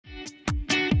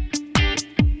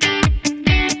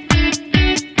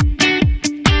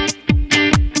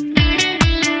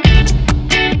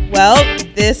Well,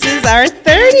 this is our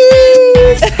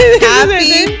 30s.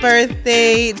 Happy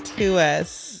birthday to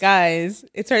us. Guys,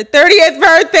 it's her 30th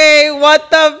birthday. What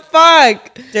the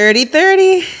fuck? Dirty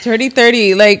 30. Dirty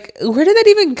 30. Like, where did that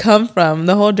even come from?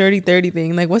 The whole dirty 30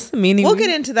 thing. Like, what's the meaning? We'll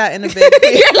get into that in a bit.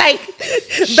 You're like,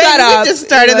 shut up. We just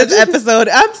started this episode.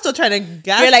 I'm still trying to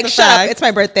grasp You're like, the shut fact. up. It's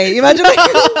my birthday. Imagine my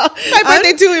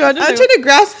birthday too. Imagine I'm trying to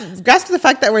grasp the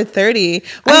fact that we're 30.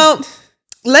 Well,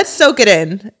 let's soak it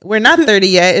in. We're not 30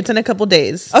 yet. It's in a couple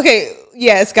days. Okay,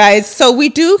 yes, guys. So we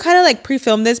do kind of like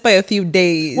pre-film this by a few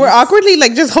days. We're awkwardly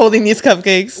like just holding these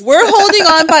cupcakes. We're holding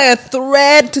on by a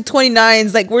thread to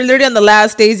 29s. Like, we're literally on the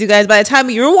last days, you guys. By the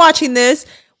time you're watching this,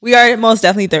 we are most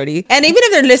definitely 30. And even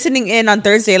if they're listening in on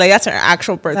Thursday, like, that's our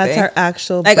actual birthday. That's our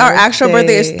actual like birthday. Our actual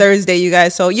birthday is Thursday, you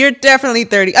guys. So you're definitely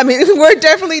 30. I mean, we're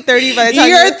definitely 30 by the time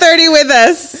you're 30 with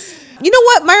us. You know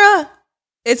what, Myra?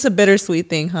 It's a bittersweet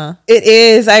thing, huh? It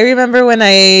is. I remember when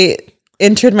I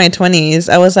entered my 20s,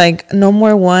 I was like, no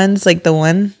more ones, like the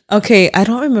one. Okay, I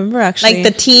don't remember actually.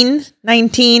 Like the teen,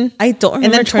 19. I don't remember.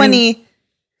 And then 20.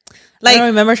 Like, I don't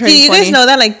remember turning 20. Do you guys know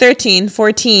that? Like 13,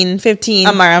 14, 15.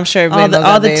 I'm sure.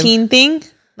 All the teen thing.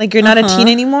 Like, you're not a teen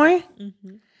anymore.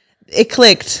 Mm-hmm. It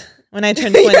clicked when I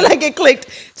turned 20. Like, it clicked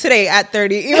today at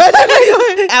 30.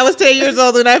 I was 10 years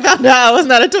old when I found out I was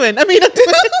not a twin. I mean, a twin.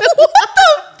 What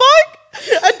the fuck?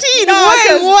 A teen?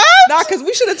 What? Nah, because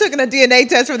we should have taken a DNA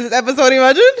test for this episode.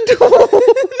 Imagine.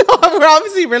 No, we're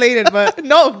obviously related, but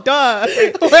no, duh.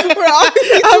 We're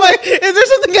obviously. I'm like, is there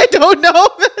something I don't know?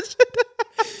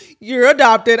 You're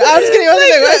adopted. I'm just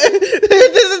kidding.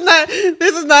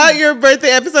 This is not your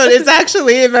birthday episode. It's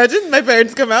actually, imagine my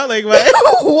parents come out like, what?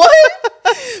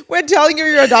 What? We're telling you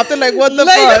you're adopted. Like, what the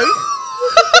fuck?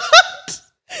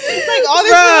 Like, all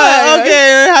this time.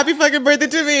 Okay, happy fucking birthday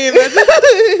to me.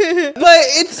 But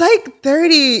it's like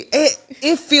 30.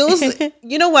 It feels,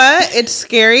 you know what? It's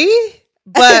scary.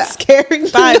 But it's scary.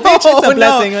 It's a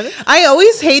blessing. No. I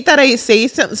always hate that I say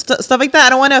stuff like that. I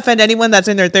don't want to offend anyone that's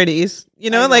in their 30s.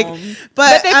 You know, like,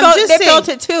 but they felt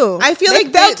it too. I feel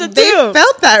like they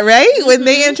felt that, right? Mm-hmm. When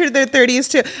they entered their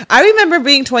 30s too. I remember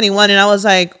being 21 and I was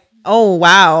like, oh,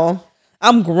 wow.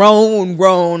 I'm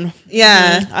grown.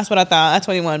 Yeah. That's what I thought. At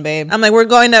 21, babe. I'm like, we're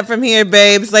going up from here,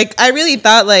 babes. Like, I really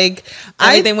thought like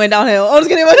everything went downhill. I was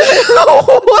kidding. What?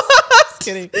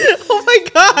 Kidding. Oh my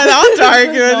God. How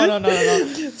dark.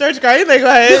 No. Start crying. Like,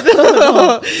 what?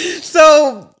 No.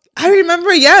 So I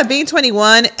remember, being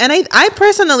 21. And I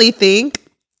personally think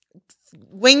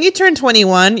when you turn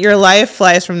 21, your life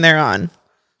flies from there on.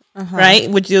 Right?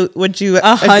 Would you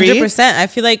 100%? I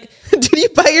feel like. Did you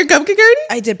buy your cupcake already?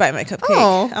 I did buy my cupcake.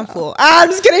 Oh, I'm full. I'm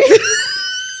just kidding.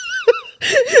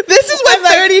 This is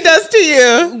what 30 does to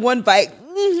you. One bite.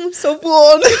 I'm so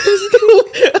full.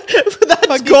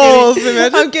 That's goals.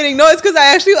 I'm kidding. No, it's because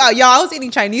I actually, I was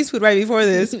eating Chinese food right before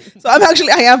this. So I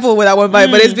am full with that one bite,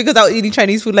 but it's because I was eating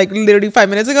Chinese food like literally 5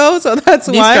 minutes ago. So that's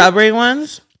why. The strawberry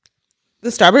ones?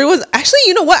 The strawberry was actually,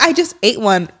 you know what? I just ate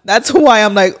one. That's why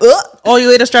I'm like, ugh. Oh,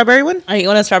 you ate a strawberry one? I ate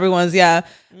one of the strawberry ones, yeah.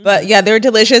 But yeah, they were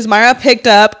delicious. Myra picked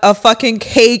up a fucking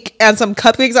cake and some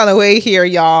cupcakes on the way here,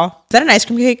 y'all. Is that an ice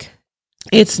cream cake?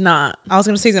 It's not. I was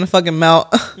gonna say it's gonna fucking melt.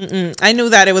 I knew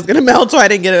that it was gonna melt, so I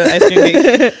didn't get an ice cream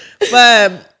cake.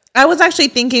 But I was actually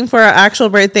thinking for our actual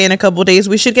birthday in a couple days,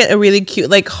 we should get a really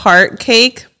cute like heart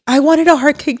cake. I wanted a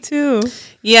heart cake too.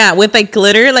 Yeah, with like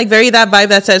glitter, like very that vibe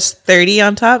that says 30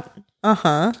 on top.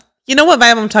 You know what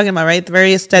vibe I'm talking about, right? The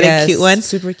very aesthetic, cute one.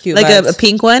 Super cute. Like a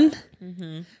pink one.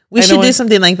 We should do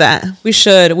something like that. We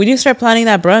should. We need to start planning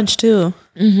that brunch too.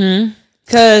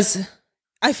 Because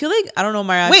I feel like, I don't know,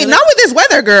 Myra. Wait, not with this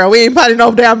weather, girl. We ain't planning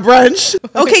no damn brunch.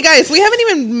 Okay, guys, we haven't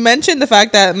even mentioned the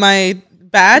fact that my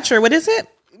batch, or what is it?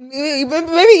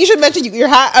 Maybe you should mention your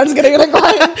hat. I'm just gonna like,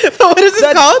 what is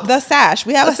this called? The sash.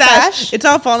 We have a sash. It's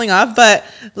all falling off, but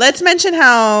let's mention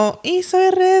how it's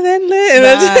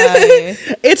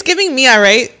giving Mia,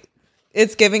 right?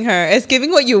 It's giving her. It's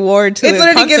giving what you wore to the concert.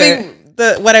 It's literally giving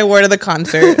what I wore to the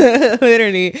concert.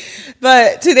 Literally.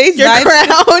 But today's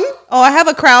crown. Oh, I have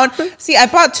a crown. See, I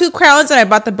bought 2 crowns and I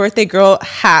bought the birthday girl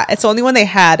hat. It's the only one they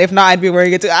had. If not, I'd be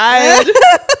wearing it too.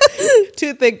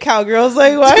 Too thick cowgirls.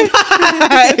 Like, why?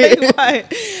 Why?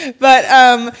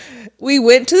 But we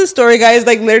went to the store, guys,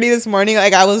 like literally this morning.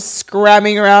 Like, I was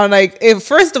scramming around. Like,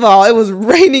 first of all, it was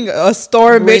raining a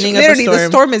storm. Literally, the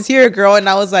storm is here, girl. And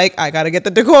I was like, I gotta get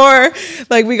the decor.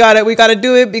 Like, we gotta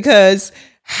do it, because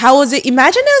how was it?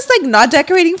 Imagine us like not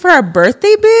decorating for our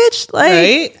birthday, bitch. Like,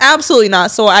 right? Absolutely not.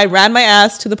 So I ran my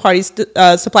ass to the party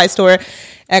supply store.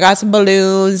 I got some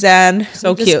balloons and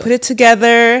so cute. Just put it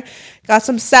together. Got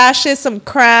some sashes, some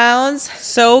crowns.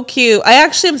 So cute. I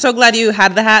actually am so glad you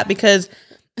had the hat, because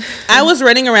I was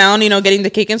running around, getting the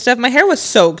cake and stuff. My hair was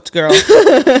soaked, girl.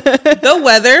 The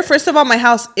weather, first of all, my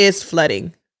house is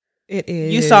flooding. It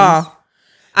is. You saw.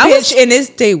 And it's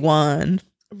day one.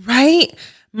 Right?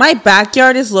 My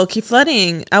backyard is low-key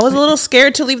flooding. I was a little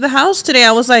scared to leave the house today.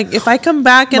 I was like, if I come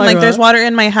back and there's water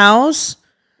in my house,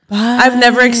 I've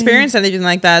never experienced anything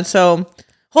like that. So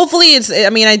hopefully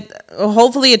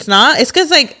hopefully it's not. It's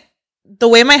because the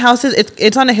way my house is,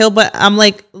 it's on a hill, but I'm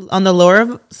on the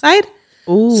lower side.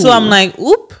 Ooh. So I'm like,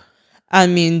 oop. I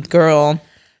mean, girl.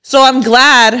 So I'm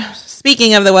glad,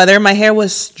 speaking of the weather, my hair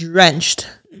was drenched.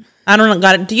 I don't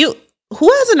know. Who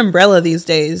has an umbrella these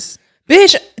days?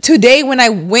 Bitch, today when I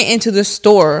went into the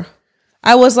store,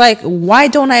 I was like, why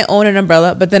don't I own an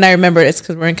umbrella? But then I remembered it's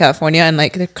because we're in California and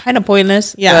they're kind of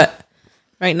pointless. Yeah. But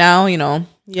right now,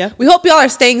 Yeah. We hope y'all are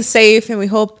staying safe and we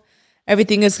hope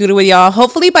everything is good with y'all.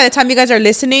 Hopefully by the time you guys are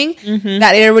listening,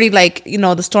 that it already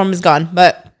the storm is gone.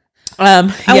 But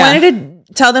I wanted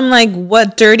to tell them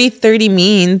what dirty 30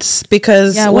 means,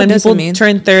 because when people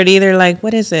turn 30, they're like,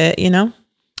 what is it?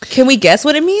 Can we guess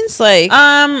what it means?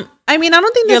 I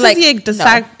don't think this is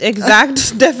the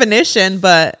exact definition,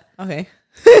 but okay.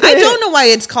 I don't know why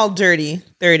it's called dirty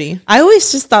 30. I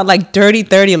always just thought dirty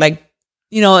 30,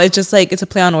 it's just it's a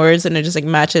play on words and it just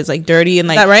matches dirty and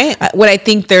is that right? When I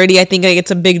think 30, I think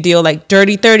it's a big deal,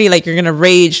 dirty 30, you're gonna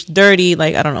rage dirty,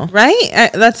 I don't know.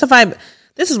 Right? That's the vibe.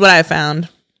 This is what I found.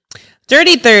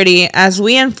 Dirty 30, as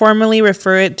we informally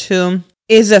refer it to,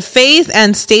 is a phase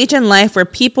and stage in life where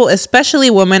people, especially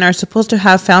women, are supposed to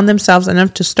have found themselves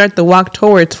enough to start the walk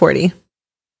towards 40.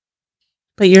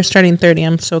 But you're starting 30.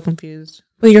 I'm so confused.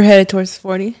 But you're headed towards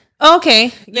 40?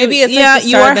 Okay. Maybe it's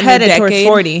you are headed towards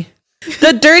 40.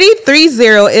 The dirty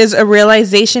 30 is a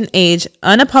realization age,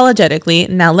 unapologetically.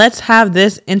 Now let's have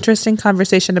this interesting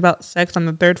conversation about sex on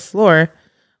the third floor.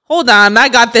 Hold on, I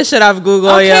got this shit off Google.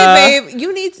 Okay, babe,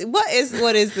 you need to, what is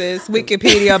this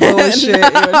Wikipedia bullshit? No,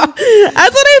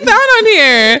 that's what I found on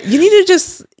here. You need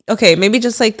to maybe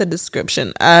just the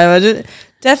description.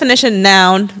 Definition,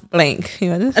 noun, blank.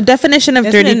 A definition of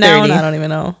dirty 30. Noun, I don't even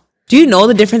know. Do you know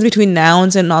the difference between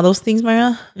nouns and all those things,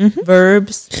 Maya? Mm-hmm.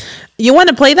 Verbs. You want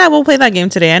to play that? We'll play that game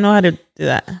today. I know how to do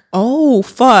that. Oh,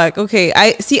 fuck. Okay,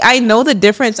 I know the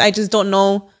difference. I just don't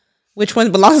know which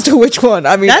one belongs to which one.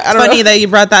 I mean, that's funny that you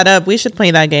brought that up. We should play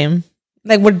that game.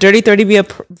 Would dirty 30 be a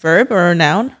verb or a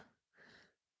noun?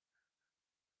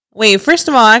 Wait, first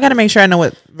of all, I got to make sure I know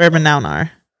what verb and noun are.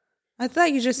 I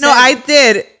thought you just said. No, I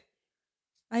did.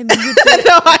 I mean, you did.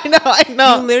 No, I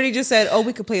know. You literally just said, oh,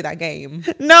 we could play that game.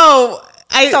 No.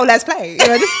 So let's play.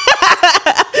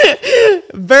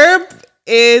 Verb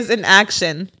is an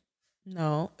action.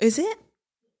 No. Is it?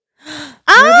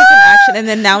 Verb is an action, and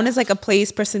then noun is a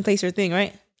place, person, place, or thing,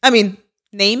 right? I mean,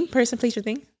 name, person, place, or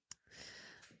thing.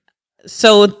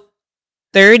 So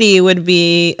 30 would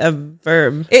be a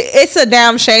verb. It's a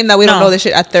damn shame that we don't know this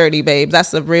shit at 30, babe.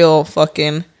 That's the real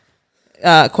fucking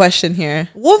question here.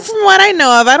 Well, from what I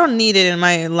know of, I don't need it in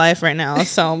my life right now,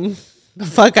 so the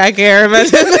fuck I care about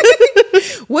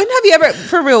it. When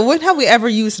have we ever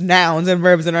used nouns and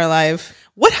verbs in our life?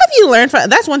 What have you learned from?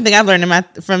 That's one thing I've learned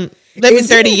from living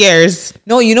 30 years.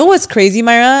 No, you know what's crazy,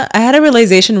 Myra? I had a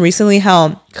realization recently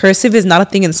how cursive is not a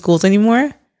thing in schools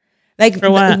anymore.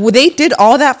 For what? They did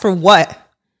all that for what?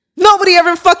 Nobody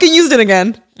ever fucking used it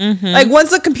again. Mm-hmm.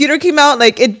 Once the computer came out,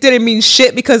 it didn't mean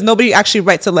shit because nobody actually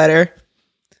writes a letter.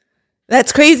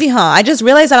 That's crazy, huh? I just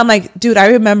realized that. I'm like, dude, I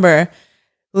remember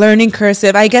learning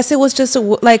cursive. I guess it was just a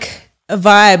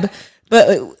vibe,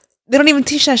 but they don't even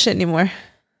teach that shit anymore.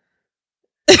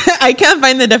 I can't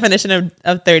find the definition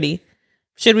of 30.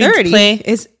 Should we 30? Play?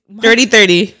 Is dirty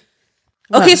 30.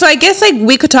 What? Okay, so I guess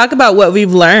we could talk about what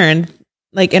we've learned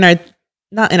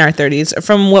not in our 30s,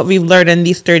 from what we've learned in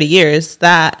these 30 years.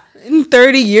 That in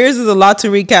 30 years is a lot to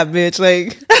recap, bitch.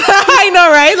 I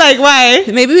know, right? Why?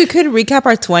 Maybe we could recap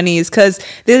our 20s because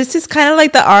this is kind of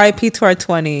like the RIP to our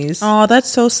 20s. Oh, that's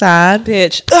so sad,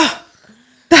 bitch.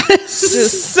 That is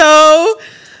just so.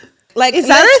 Is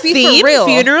that a theme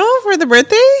funeral for the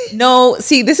birthday? No,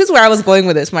 see, this is where I was going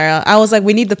with this, Myra. I was like,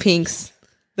 we need the pinks.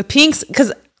 The pinks,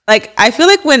 because I feel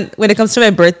like when it comes to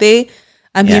my birthday,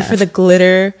 I'm here for the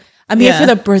glitter. I'm here for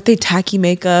the birthday tacky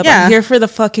makeup. Yeah. I'm here for the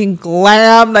fucking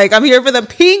glam. I'm here for the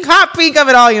pink, hot pink of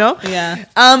it all, Yeah.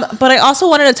 But I also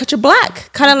wanted a touch of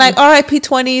black. Kind of like RIP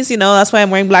 20s, that's why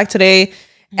I'm wearing black today.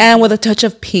 Mm-hmm. And with a touch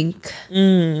of pink.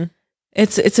 Mm.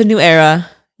 It's a new era.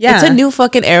 Yeah. It's a new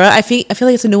fucking era. I feel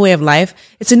like it's a new way of life.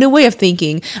 It's a new way of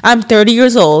thinking. I'm 30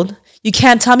 years old. You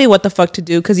can't tell me what the fuck to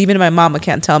do because even my mama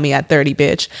can't tell me at 30,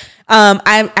 bitch.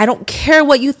 I don't care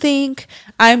what you think.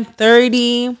 I'm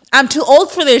 30. I'm too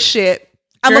old for this shit.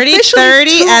 I'm Dirty officially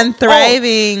 30 and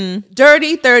thriving.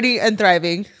 Dirty 30 and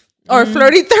thriving. Or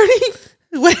flirty 30.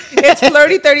 It's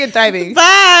flirty 30 and thriving.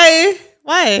 Bye.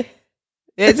 Why?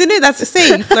 Isn't it? That's the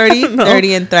same. Flirty, No.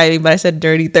 30 and thriving. But I said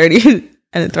dirty 30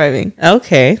 and thriving.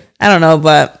 Okay. I don't know,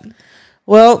 but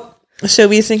Well, should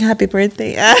we sing happy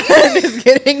birthday? Just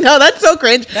kidding. No, that's so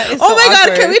cringe. That is oh so my God.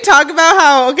 awkward. Can we talk about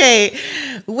how, okay,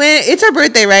 when it's our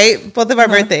birthday, right? Both of our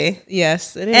birthday.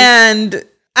 yes, it is. And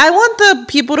I want the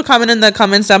people to comment in the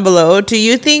comments down below. Do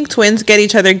you think twins get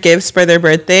each other gifts for their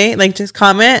birthday? Like, just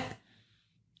comment.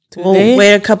 We'll they?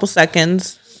 wait a couple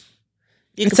seconds.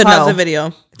 You It's can a pause no. the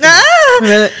video.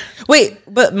 Ah! Wait,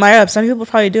 but Myra, some people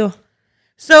probably do.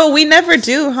 So we never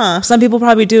do, huh? Some people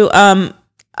probably do. I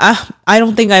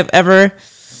don't think I've ever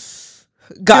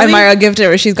gotten we- Myra a gift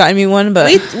or she's gotten me one,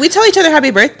 but We tell each other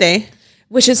happy birthday.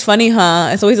 which is funny,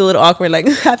 huh? It's always a little awkward, like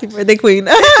happy birthday, queen.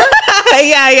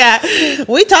 yeah.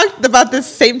 We talked about this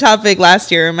same topic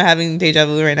last year. I'm having deja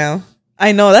vu right now.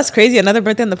 I know, that's crazy. Another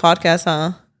birthday on the podcast,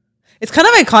 huh? It's kind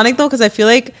of iconic though, because I feel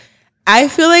like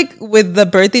with the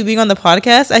birthday being on the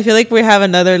podcast, I feel like we have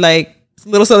another like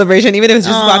little celebration. Even if it's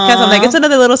just a podcast, I'm like, it's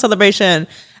another little celebration.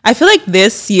 I feel like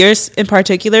this year's in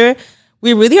particular,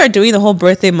 we really are doing the whole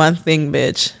birthday month thing,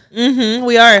 bitch. Mm-hmm,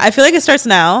 we are. I feel like it starts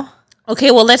now. Okay,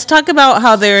 well, let's talk about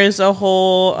how there's a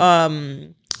whole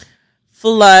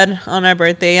flood on our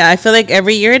birthday. I feel like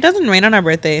every year it doesn't rain on our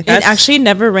birthday. It actually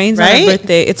never rains on Right? our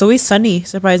birthday. It's always sunny,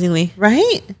 surprisingly.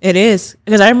 right? It is.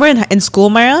 Because I remember in school,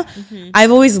 Myra, I've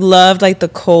always loved like the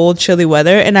cold, chilly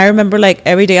weather. And I remember like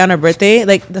every day on our birthday,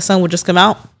 like the sun would just come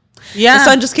out. Yeah. The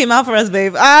sun just came out for us,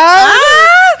 babe.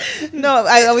 No,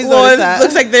 I always Well, notice it that.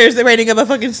 looks like there's the raining of a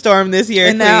fucking storm this year.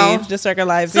 and now, Queen. just like our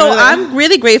lives. So I'm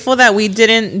really grateful that we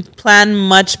didn't plan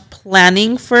much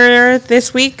planning for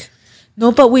this week.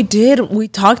 No, but we did. We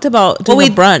talked about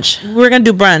doing a brunch. We're gonna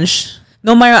do brunch.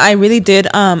 No, Myra, I really did.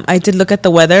 I did look at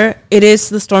the weather. It is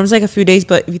the storm's like a few days,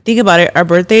 but if you think about it, our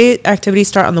birthday activities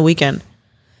start on the weekend.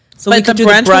 So we But could the do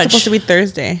brunch the was brunch. supposed to be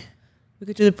Thursday. We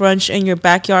could do the brunch in your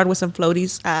backyard with some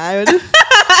floaties.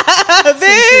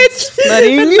 Bitch,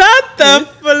 flooding. not the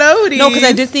floaty. No, because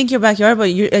I did think your backyard, but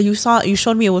you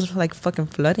showed me it was like fucking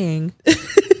flooding.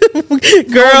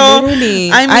 girl.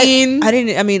 Literally. I mean,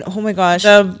 I mean, oh my gosh.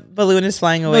 the balloon is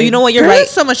flying away. you know what? You're There's right.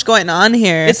 so much going on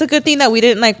here. It's a good thing that we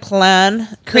didn't like plan.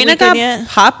 Karina got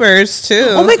poppers too.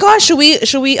 Oh my gosh, should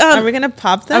we Are we gonna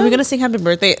pop them? are we gonna sing happy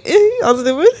birthday?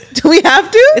 Do we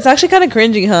have to? It's actually kind of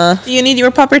cringy, huh? Do you need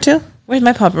your popper too? Where's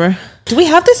my popper? Do we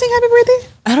have to sing happy birthday?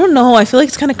 I don't know. I feel like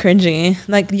it's kind of cringy.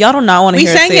 Like y'all do not want to We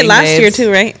hear. sang it sing, last year babes.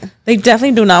 too, right? They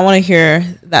definitely do not want to hear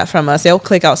that from us. They'll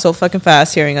click out so fucking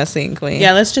fast hearing us sing, queen.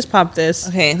 Yeah, let's just pop this.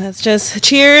 Okay, let's just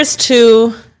cheers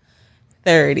to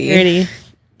 30. 30.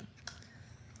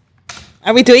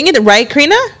 Are we doing it right,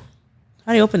 Karina?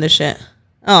 How do you open this shit?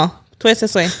 Oh, twist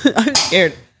this way. I'm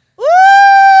scared. Woo!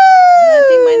 I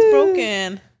think mine's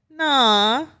broken.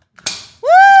 Nah. Woo!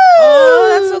 Oh,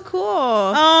 that's so cool.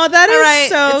 Oh, that is All right,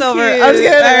 so it's over. cute. I'm just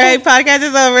kidding. All right, podcast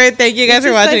is over. Thank you guys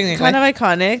for watching. Like, kind of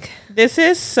iconic. This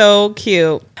is so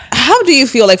cute. How do you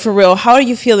feel, like, for real? How are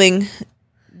you feeling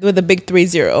with the big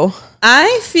 3-0?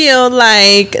 I feel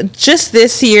like just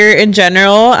this year in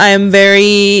general, I'm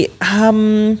very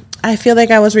I feel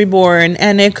like I was reborn,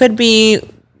 and it could be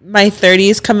my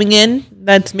 30s coming in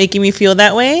that's making me feel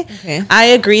that way. Okay. I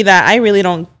agree that I really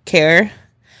don't care.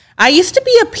 I used to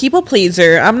be a people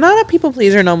pleaser. I'm not a people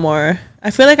pleaser no more.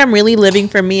 I feel like I'm really living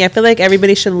for me. I feel like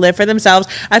everybody should live for themselves.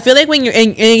 I feel like when you're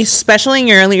especially in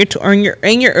your early or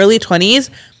in your early 20s,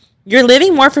 you're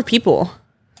living more for people.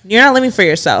 You're not living for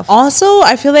yourself. Also,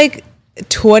 I feel like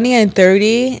 20 and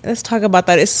 30, let's talk about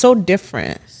that. It's so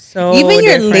different. So even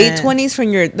your different. late 20s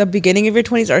from the beginning of your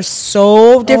 20s are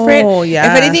so different. Oh, yeah.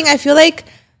 If anything, I feel like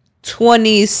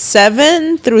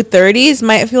 27 through 30s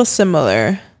might feel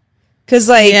similar. Because,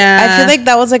 like, Yeah. I feel like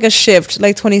that was like a shift.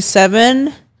 Like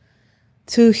 27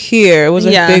 to here was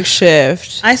a Yeah. big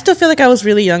shift. I still feel like I was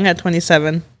really young at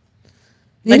 27.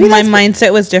 Maybe Like my that's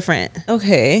mindset was different.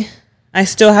 Okay. I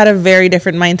still had a very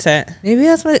different mindset. Maybe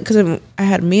that's what, because I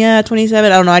had Mia at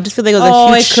 27. I don't know. I just feel like it was Oh,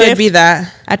 a it huge could shift be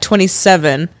that. at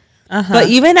 27. Uh-huh. But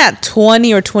even at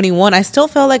 20 or 21, I still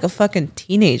felt like a fucking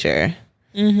teenager.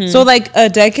 So, like, a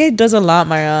decade does a lot,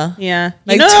 Myra. Yeah.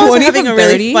 Like, You know, I was 20 having from a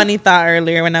really 30? funny thought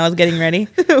earlier when I was getting ready.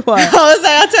 What? I was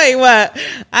like, I'll tell you what.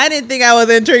 I didn't think I was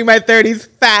entering my 30s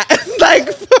fat. Like,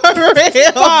 for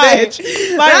real, Bye. bitch.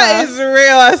 Bye, That Ma. is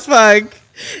real as fuck.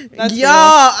 That's Y'all, real.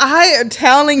 I am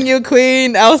telling you,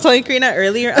 Queen. I was telling Karina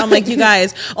earlier. I'm like, you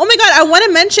guys. Oh my God, I want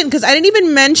to mention because I didn't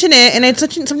even mention it, and it's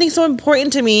something so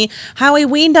important to me. How I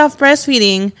weaned off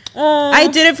breastfeeding. I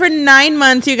did it for 9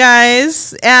 months, you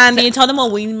guys, and Can you tell them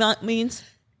what wean means?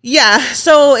 Yeah,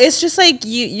 so it's just like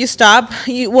you stop.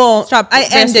 Stop I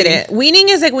ended breastfeeding. it. Weaning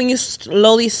is like when you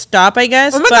slowly stop, I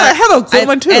guess. Oh my God, I have a good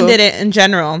one too. Ended it in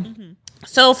general.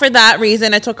 So for that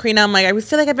reason, I told Karina, I'm like, I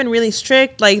feel like I've been really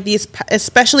strict, like these,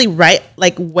 especially right,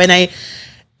 like when I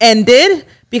ended,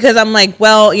 because I'm like,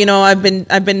 well, you know, I've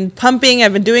been pumping,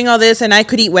 I've been doing all this, and I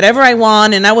could eat whatever I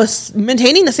want, and I was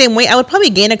maintaining the same weight. I would probably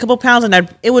gain a couple pounds, and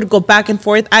it would go back and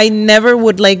forth. I never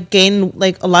would like gain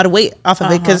like a lot of weight off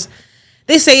of it because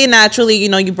they say naturally, you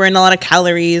know, you burn a lot of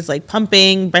calories, like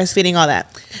pumping, breastfeeding, all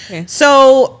that. Okay.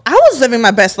 So I was living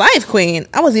my best life, queen.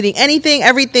 I was eating anything,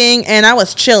 everything, and I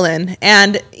was chilling.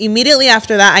 And immediately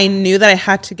after that, I knew that I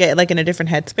had to get like in a different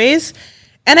headspace.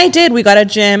 And I did. We got a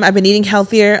gym. I've been eating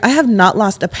healthier. I have not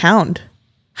lost a pound.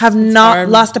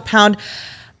 Lost a pound.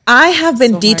 I have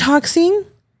been detoxing.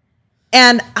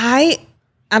 And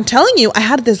I'm telling you, I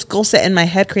had this goal set in my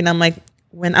head, Karina. I'm like,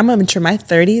 when I'm going to enter my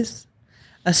 30s,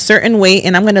 a certain weight,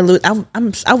 and I'm going to lose.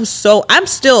 I'm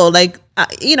still like,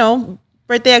 you know,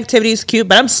 birthday activity is cute,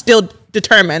 but I'm still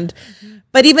determined.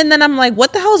 But even then, I'm like,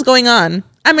 what the hell is going on?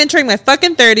 I'm entering my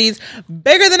fucking 30s,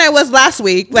 bigger than I was last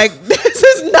week. Like, this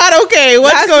is not okay.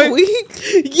 What's going week?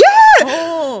 Yeah.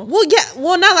 Oh. Well, yeah.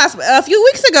 Well, not a few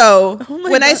weeks ago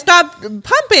when I stopped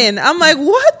pumping. I'm like,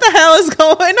 what the hell is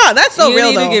going on? That's so You real,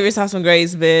 need though. to give yourself some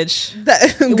grace, bitch.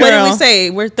 Girl. What did we say?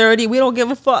 We're 30. We don't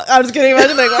give a fuck. I'm just kidding.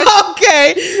 Imagine like,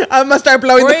 Okay. I'm going to start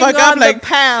blowing the fuck up. Like,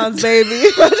 pounds, baby.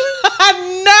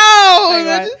 no.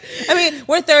 I mean,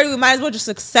 we're 30. We might as well just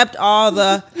accept all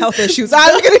the health issues.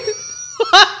 I'm kidding.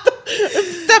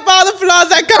 Step all the flaws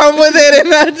that come with it.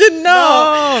 Imagine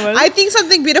no. I think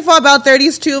something beautiful about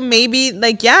 30s too. Maybe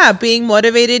like being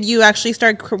motivated. You actually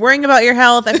start worrying about your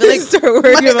health. I feel like Start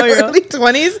worrying about your early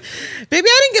 20s. Baby,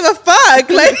 I didn't give a fuck.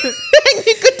 Like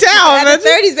you could tell. At the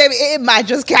 30s, baby, it might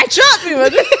just catch up.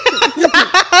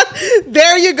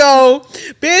 There you go,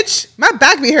 bitch. My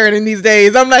back be hurting these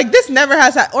days. I'm like, this never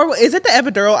has or is it the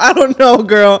epidural? I don't know,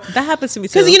 girl. That happens to me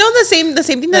too. Because you know the same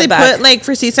thing that they back. put like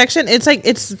for C-section. It's like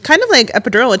it's kind of like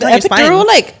epidural. It's the on your spine. epidural,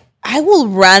 like I will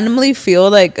randomly feel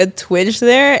like a twinge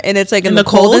there, and it's like in the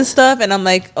cold and stuff, and I'm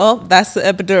like, oh, that's the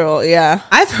epidural. Yeah,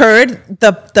 I've heard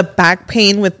the back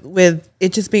pain with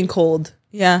it just being cold.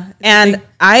 yeah, And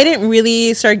I didn't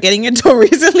really start getting it until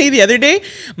recently. The other day,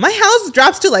 my house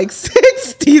drops to like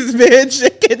 60s, bitch.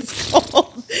 It gets cold.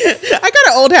 I got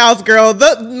an old house, girl.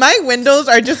 My windows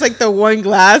are just like the one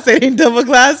glass. It ain't double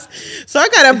glass. So I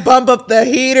got to bump up the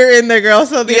heater in there, girl.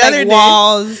 So the other day.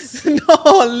 walls,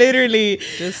 No, literally.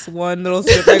 just one little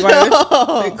strip. Like,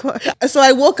 No. So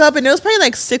I woke up and it was probably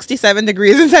like 67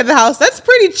 degrees inside the house. That's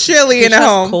pretty chilly in a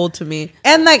home. cold to me.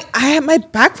 And like my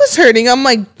back was hurting. I'm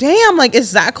like, damn, like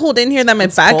is that cold in here that my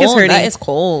back is hurting? That is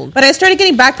cold. But I started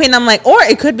getting back pain. I'm like, or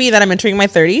it could be that I'm entering my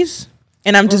 30s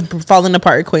and I'm just falling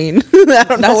apart, queen. I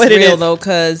don't know what it is. though,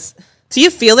 because Do you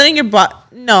feel it in your butt?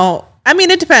 No. I mean,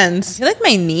 it depends. I feel like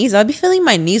my knees. I'll be feeling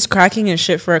my knees cracking and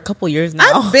shit for a couple years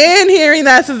now. I've been hearing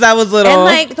that since I was little. And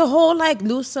like the whole like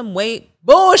lose some weight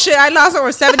bullshit. I lost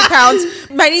over 70 pounds.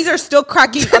 My knees are still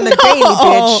cracking on the daily,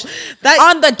 bitch.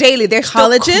 On the daily, they're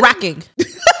Collagen? still cracking.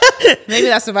 Maybe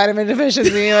that's a vitamin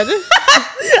deficiency. I was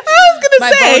gonna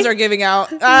My say bones are giving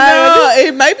out. no,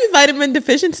 it might be vitamin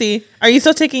deficiency. Are you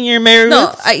still taking your Mary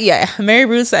No, Ruths? Mary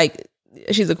Bruce, like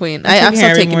she's a queen. taking I'm her still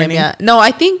every taking them. morning. Yeah. No,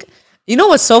 I think you know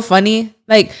what's so funny.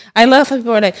 Like I love how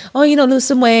people are like, oh, you know, lose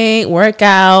some weight, work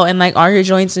out, and like all your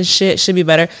joints and shit should be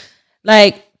better.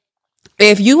 Like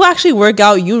if you actually work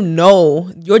out, you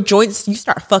know your joints. You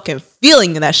start fucking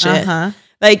feeling that shit.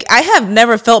 Like I have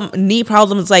never felt knee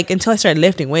problems like until I started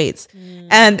lifting weights.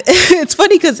 And it's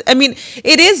funny because I mean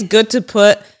it is good to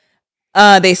put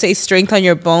they say strength on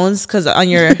your bones because on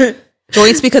your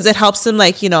joints because it helps them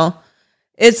like, you know,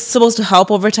 it's supposed to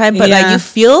help over time, but like you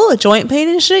feel joint pain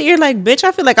and shit, you're like, bitch,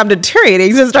 I feel like I'm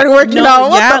deteriorating since I started working out.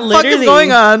 What the fuck is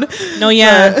going on? No,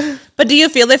 yeah. But do you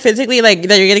feel it physically like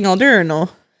that you're getting older or no?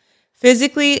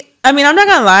 Physically, I mean, I'm not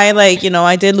gonna lie, like, you know,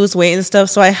 I did lose weight and stuff,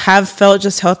 so I have felt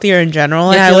just healthier in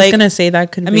general. Yeah, I feel was like, gonna say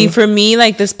that could I mean, for me,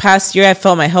 like this past year, I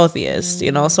felt my healthiest,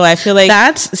 you know, so I feel like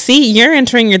you're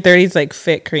entering your 30s like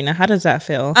fit, Karina. How does that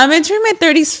feel? I'm entering my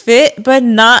 30s fit, but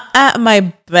not at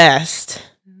my best.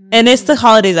 And it's the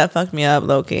holidays that fucked me up,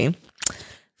 low-key.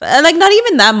 Like, not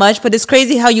even that much, but it's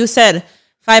crazy how you said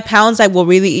 5 pounds, like, will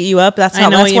really eat you up. That's where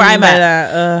I'm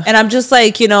at. And I'm just,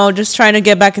 like, you know, just trying to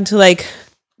get back into, like,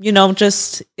 you know,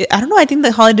 just, I don't know. I think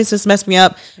the holidays just messed me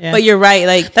up. Yeah. But you're right.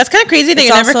 Like, that's kind of crazy that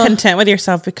you're never content with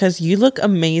yourself because you look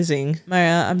amazing.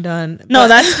 Maya, I'm done. No,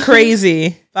 that's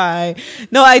crazy. Bye.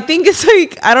 No, I think it's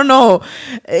like, I don't know.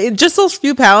 Just those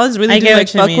few pounds really do like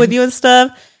fuck with you and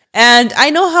stuff. And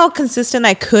I know how consistent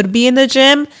I could be in the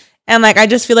gym. And like I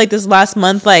just feel like this last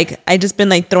month, like I just been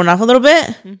like thrown off a little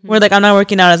bit. Where like I'm not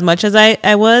working out as much as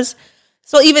I was.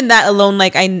 So even that alone,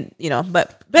 like I mean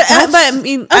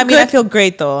I feel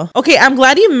great though. Okay, I'm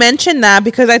glad you mentioned that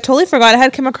because I totally forgot. I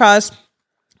had come across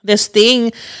this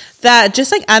thing that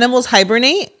just like animals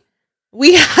hibernate,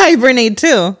 we hibernate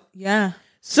too. Yeah.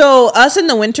 So us in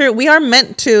the winter, we are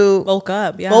meant to Bulk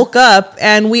up,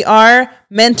 and we are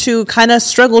meant to kind of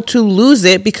struggle to lose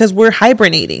it because we're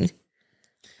hibernating.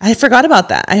 I forgot about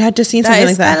that. I had just seen something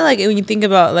like that. It's kind of like when you think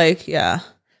about like, yeah.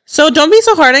 So don't be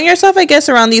so hard on yourself, I guess,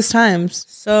 around these times.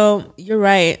 So you're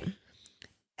right.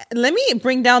 Let me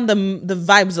bring down the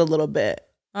vibes a little bit.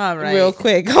 All right. Real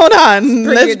quick. Hold on.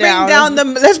 Let's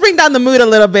bring down the mood a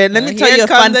little bit. Let me tell you a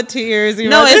fun the tears.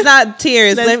 No, it's not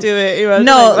tears. Let's do it.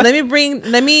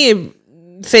 Let me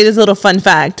say this little fun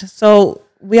fact. So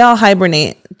we all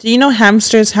hibernate. Do you know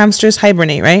hamsters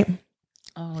hibernate, right?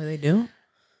 Oh, they do?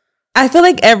 I feel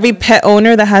like every pet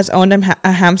owner that has owned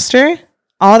a hamster,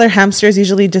 all their hamsters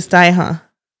usually just die, huh?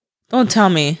 Don't tell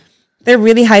me. They're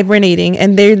really hibernating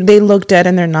and they look dead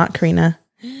and they're not, Karina.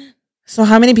 So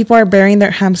how many people are burying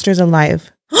their hamsters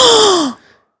alive?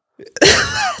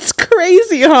 That's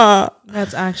crazy, huh?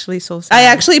 That's actually so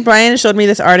sad. Brian showed me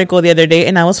this article the other day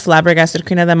and I was flabbergasted,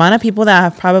 Karina. The amount of people that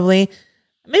have probably,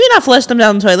 maybe not flushed them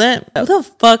down the toilet. What the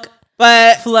fuck?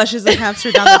 But flushes a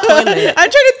hamster down the toilet.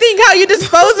 I'm trying to think how you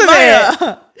dispose of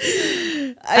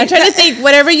it. I'm trying to think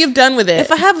whatever you've done with it.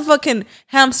 If I have a fucking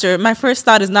hamster, my first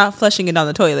thought is not flushing it down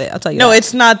the toilet. I'll tell you. No,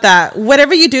 it's not that.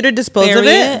 Whatever you do to dispose of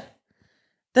it.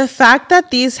 The fact that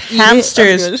these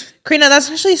hamsters, Karina, that's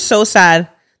actually so sad.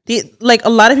 Like a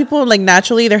lot of people, like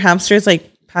naturally, their hamsters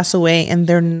like pass away, and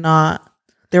they're not.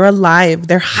 They're alive.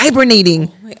 They're hibernating.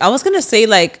 I was gonna say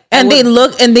like, and they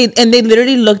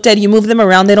literally look dead. You move them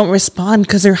around, they don't respond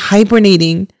because they're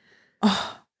hibernating.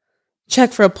 Oh,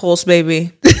 check for a pulse,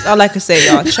 baby. All I can say,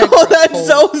 y'all. Check oh, that's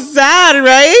so sad,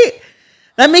 right?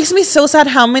 That makes me so sad.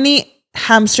 How many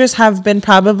hamsters have been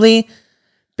probably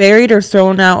buried or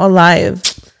thrown out alive?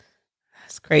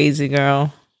 That's crazy,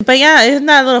 girl. But yeah, isn't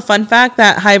that a little fun fact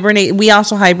that we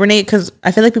also hibernate? Because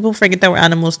I feel like people forget that we're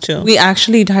animals too. We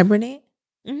actually hibernate?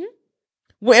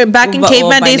 Mm-hmm. Back in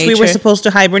caveman days, we were supposed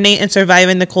to hibernate and survive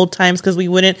in the cold times because we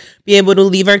wouldn't be able to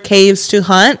leave our caves to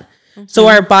hunt. Mm-hmm. So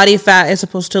our body fat is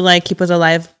supposed to like keep us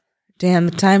alive. Damn,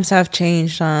 the times have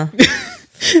changed, huh?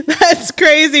 That's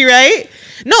crazy, right?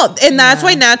 No, and that's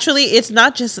why naturally it's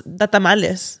not just the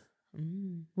tamales.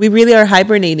 We really are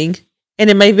hibernating, and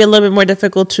it might be a little bit more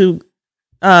difficult to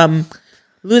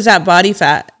lose that body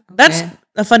fat. Okay. That's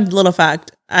a fun little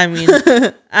fact. I mean,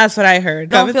 that's what I heard.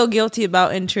 Don't feel guilty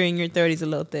about entering your 30s a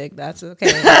little thick. That's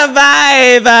okay.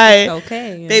 Bye. It's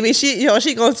okay. Baby, she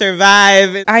gonna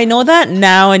survive. I know that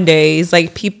nowadays,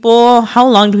 like people, how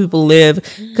long do people live?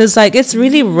 Because like it's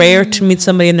really rare to meet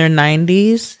somebody in their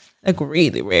 90s. Like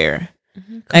really rare.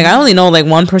 Like I only know like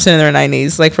 1% in their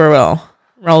 90s. Like for real.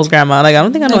 Raul's grandma. Like I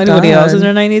don't think I know anybody else in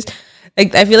their 90s.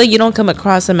 Like I feel like you don't come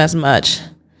across them as much.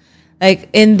 Like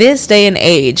in this day and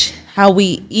age, how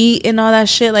we eat and all that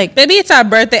shit. Like baby, it's our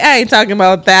birthday. I ain't talking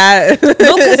about that.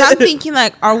 No, because I'm thinking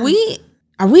like, are we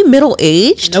middle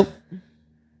aged? Nope.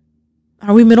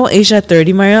 Are we middle aged at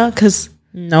 30, Maria? Because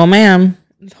no, ma'am.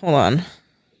 Hold on.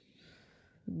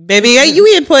 Baby,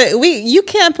 you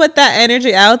can't put that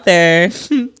energy out there.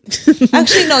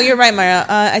 Actually, no, you're right, Mara.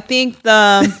 I think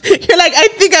you're like, I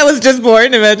think I was just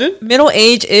born. Imagine middle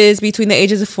age is between the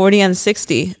ages of 40 and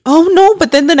 60. Oh no,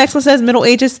 but then the next one says middle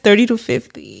age is 30 to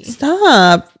 50.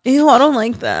 Stop. Ew, I don't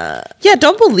like that. Yeah,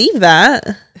 don't believe that.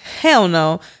 Hell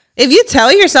no. If you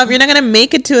tell yourself you're not gonna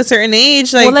make it to a certain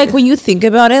age, like, well, like when you think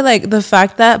about it, like the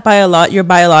fact that your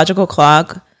biological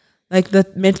clock, like the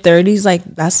mid 30s, like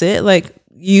that's it, like.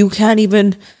 You're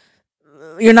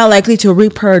not likely to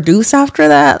reproduce after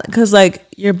that because like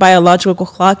your biological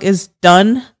clock is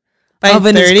done by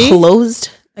 30, is closed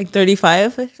like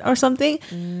 35 or something.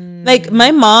 Like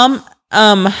my mom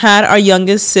had our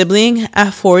youngest sibling at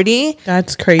 40.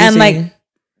 That's crazy. And like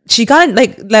she got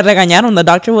like la regañaron. The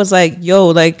doctor was like, yo,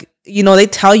 like, you know, they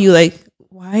tell you like,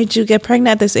 why'd you get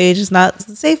pregnant at this age? It's not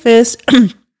the safest.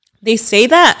 They say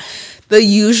that the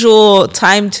usual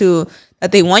time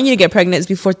that they want you to get pregnant is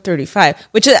before 35,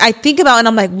 which I think about and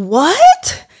I'm like,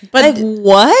 what? But like,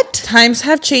 what? Times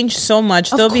have changed so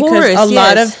much though, because a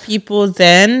lot of people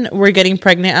then were getting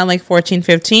pregnant at like 14,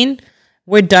 15.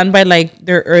 We're done by like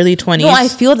their early 20s. No, I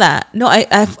feel that. No, I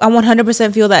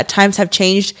 100% feel that times have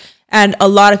changed and a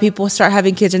lot of people start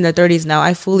having kids in their 30s now.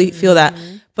 I fully feel that.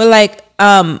 But like,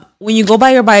 when you go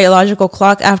by your biological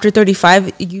clock after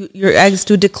 35, your eggs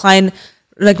do decline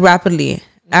like rapidly.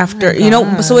 After, you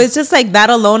know, so it's just like that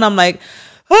alone. I'm like,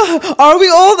 Are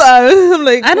we old? I'm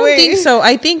like, I don't wait. think so.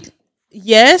 I think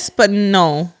yes, but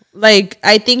no. Like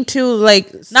I think too.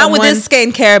 Like Not with this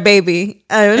skincare, baby.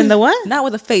 And the what? Not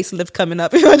with a facelift coming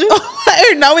up. Imagine.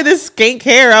 Not with this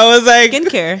skincare. I was like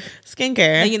Skincare.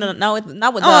 skincare. You know, not with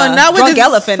not with drunk this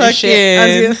elephant and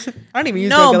shit. I don't even use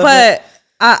no, drunk but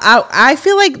I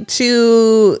feel like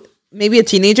to maybe a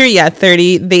teenager,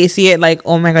 30, they see it like,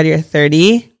 oh my god, you're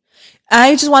 30.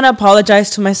 I just want to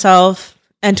apologize to myself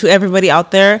and to everybody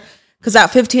out there, because at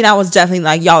 15 I was definitely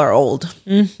like, y'all are old.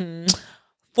 Mm-hmm.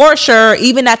 For sure.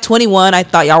 Even at 21 I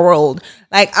thought y'all were old.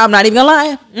 Like, I'm not even gonna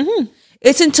lie. Mm-hmm.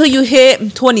 It's until you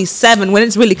hit 27 when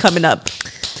it's really coming up.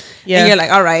 Yeah, and you're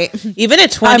like, all right. Even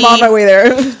at 20, I'm on my way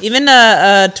there. Even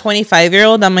a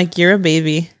 25-year-old, I'm like, you're a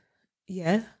baby.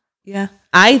 Yeah.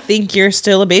 I think you're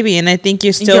still a baby, and I think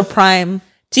you're still your prime.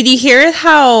 Did you hear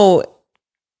how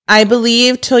I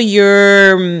believe till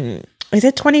you're is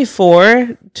it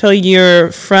 24 till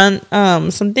your front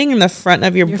something in the front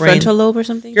of your brain, frontal lobe or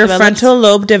something? Your frontal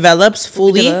lobe develops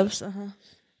fully.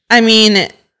 I mean,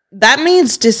 that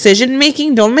means decision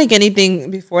making. Don't make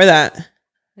anything before that.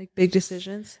 Like big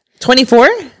decisions. 24?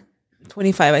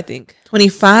 25, I think.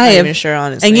 25. I'm not even sure,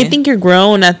 honestly. And you think you're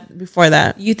grown before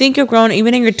that. You think you're grown.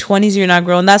 Even in your 20s, you're not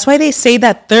grown. That's why they say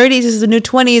that 30s is the new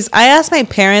 20s. I asked my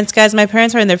parents, guys. My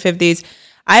parents are in their 50s.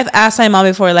 I've asked my mom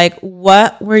before, like,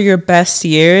 what were your best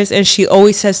years? And she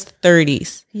always says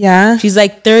 30s. Yeah. She's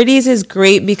like, 30s is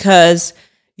great because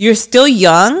you're still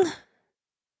young.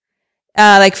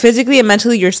 Like physically and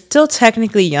mentally, you're still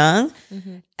technically young.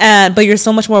 Mm-hmm. But you're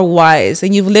so much more wise.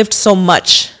 And you've lived so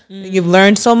much. Mm-hmm. You've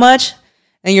learned so much.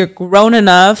 And you're grown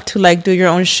enough to like do your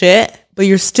own shit. But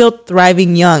you're still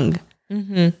thriving young.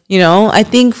 Mm-hmm. You know, I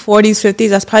think 40s, 50s,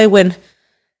 that's probably when,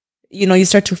 you know, you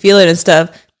start to feel it and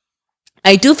stuff.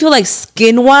 I do feel like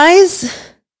skin-wise,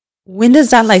 when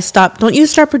does that like stop? Don't you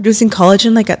start producing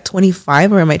collagen like at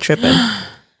 25, or am I tripping?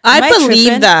 I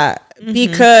believe that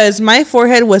because my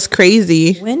forehead was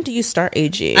crazy. When do you start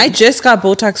aging? I just got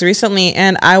Botox recently,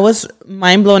 and I was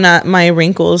mind blown at my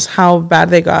wrinkles, how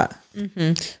bad they got.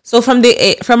 Mm-hmm. So from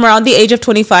around the age of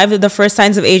 25, the first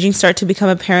signs of aging start to become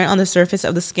apparent on the surface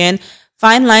of the skin.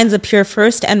 Fine lines appear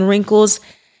first, and wrinkles,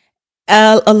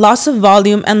 a loss of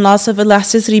volume and loss of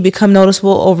elasticity become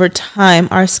noticeable over time.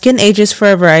 Our skin ages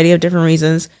for a variety of different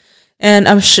reasons, and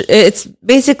I'm sure it's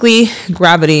basically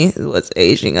gravity what's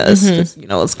aging us. Mm-hmm. You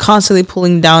know, it's constantly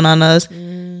pulling down on us,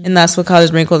 and that's what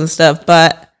causes wrinkles and stuff.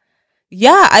 But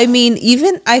yeah, I mean,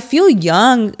 even I feel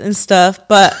young and stuff,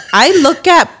 but I look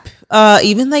at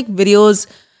even like videos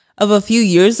of a few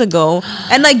years ago,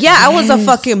 and like, yeah, I was a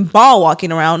fucking ball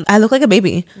walking around. I look like a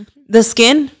baby. Mm-hmm. The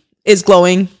skin is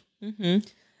glowing. Mm-hmm.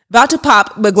 About to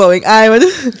pop, but glowing. I would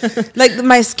like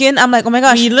my skin. I'm like, oh my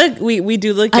gosh, we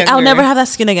do look younger. I'll never have that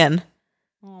skin again.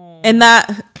 And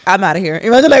that I'm out of here.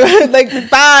 Imagine like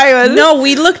bye. No,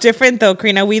 we look different though,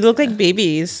 Karina. We look like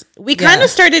babies. We kind of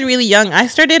started really young. I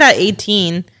started at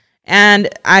 18, and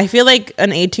I feel like an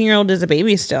 18-year-old is a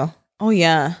baby still. Oh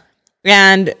yeah.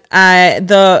 And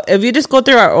if you just go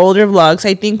through our older vlogs,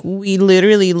 I think we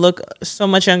literally look so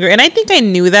much younger. And I think I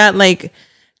knew that, like,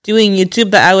 doing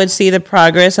YouTube, that I would see the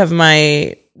progress of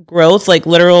my growth, like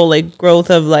literal like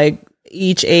growth of like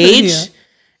each age. Yeah.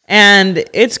 And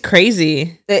it's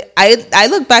crazy. I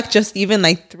look back just even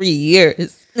like 3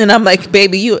 years, and I'm like,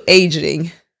 baby, you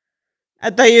aging.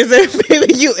 I thought you said,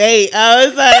 baby, you ate. I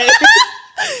was like,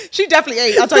 she definitely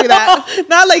ate. I'll tell you that.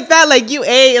 Not like that. Like you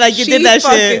ate. Like you did that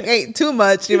shit. Ate too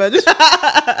much.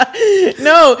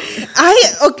 No,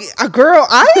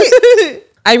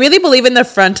 I really believe in the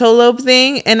frontal lobe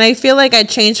thing, and I feel like I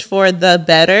changed for the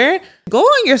better. Go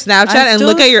on your Snapchat and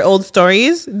look at your old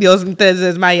stories. Dios, this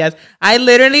is my yes. I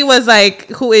literally was like,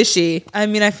 who is she? I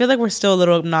mean, I feel like we're still a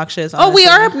little obnoxious. Honestly. Oh, we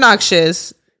are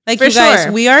obnoxious. Like, for you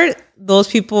guys, we are those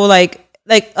people, like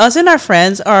us and our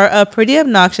friends are pretty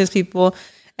obnoxious people.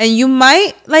 And you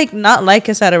might like not like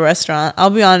us at a restaurant. I'll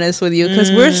be honest with you,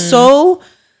 because we're so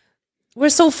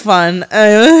fun.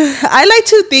 I like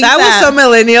to think that was so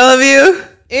millennial of you.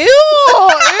 Ew, no.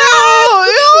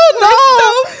 So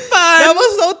fun. That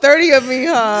was so 30 of me,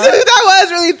 huh? Dude, that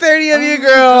was really 30 of you,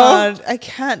 girl. God, I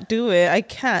can't do it. I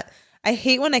can't. I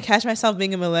hate when I catch myself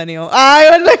being a millennial. I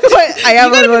am a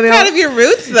millennial. Be proud of your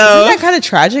roots, though. Isn't that kind of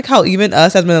tragic how even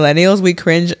us as millennials, we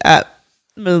cringe at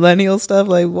millennial stuff?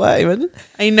 Like, what?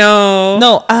 I know.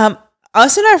 No,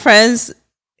 us and our friends,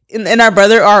 and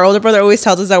our older brother always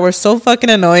tells us that we're so fucking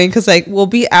annoying, because like we'll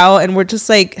be out and we're just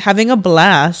like having a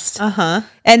blast.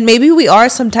 And maybe we are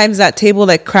sometimes at table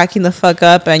like cracking the fuck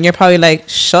up, and you're probably like,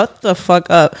 shut the fuck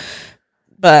up.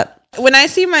 But when I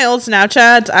see my old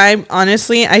Snapchats,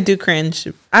 I do cringe.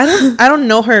 I don't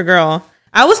know her, girl.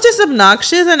 I was just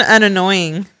obnoxious and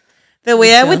annoying. The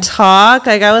way I would talk,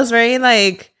 like I was very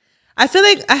like, I feel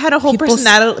like I had a whole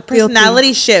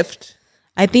personality shift.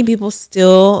 I think people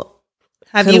still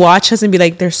could watch us and be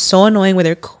like, they're so annoying with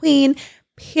their queen,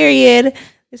 period.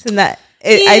 This and that.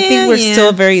 I think we're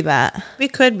still very that. We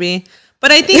could be.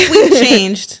 But I think we've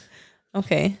changed.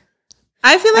 Okay.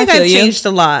 I feel like I've changed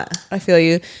a lot. I feel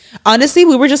you. Honestly,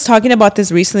 we were just talking about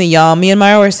this recently, y'all. Me and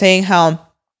Maya were saying how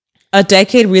a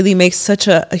decade really makes such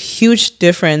a huge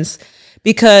difference,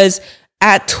 because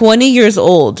at 20 years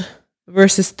old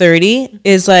versus 30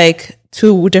 is like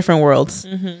two different worlds.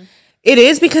 Mm-hmm. It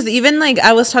is, because even like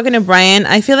I was talking to Brian,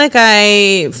 I feel like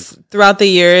throughout the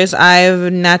years,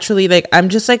 I've naturally like, I'm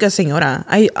just like a señora.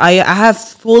 I have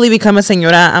fully become a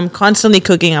señora. I'm constantly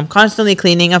cooking. I'm constantly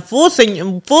cleaning. I'm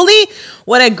fully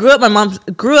what I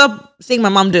grew up seeing my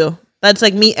mom do. That's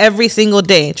like me every single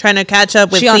day, trying to catch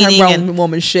up with cleaning. She on her grown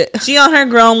woman shit. She on her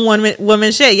grown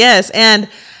woman shit, yes. And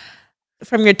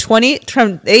from age 20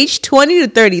 to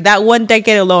 30, that one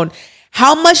decade alone,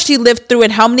 how much do you live through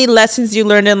and how many lessons you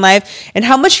learned in life and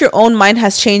how much your own mind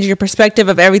has changed, your perspective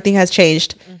of everything has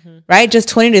changed, right? Just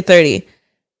 20 to 30.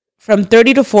 From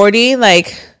 30 to 40,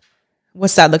 like,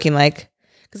 what's that looking like?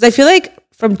 Because I feel like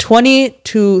from 20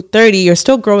 to 30, you're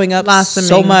still growing up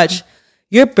so much.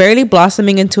 You're barely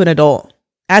blossoming into an adult.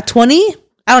 At 20,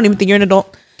 I don't even think you're an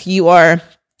adult. You are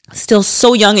still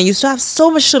so young and you still have so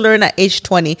much to learn at age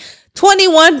 20.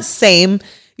 21, same.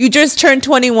 You just turned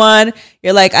 21.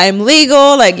 You're like, I'm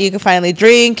legal. Like, you can finally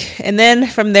drink. And then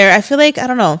from there, I feel like, I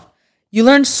don't know. You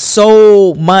learn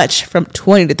so much from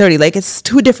 20 to 30. Like, it's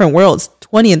two different worlds.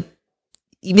 20 and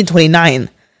even 29.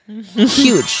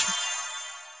 Huge.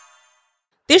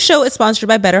 This show is sponsored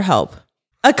by BetterHelp.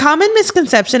 A common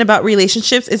misconception about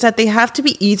relationships is that they have to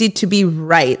be easy to be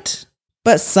right.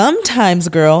 But sometimes,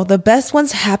 girl, the best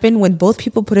ones happen when both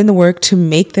people put in the work to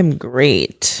make them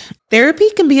great. Therapy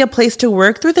can be a place to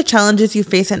work through the challenges you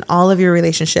face in all of your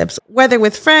relationships, whether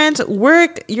with friends,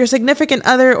 work, your significant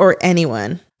other, or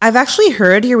anyone. I've actually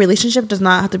heard your relationship does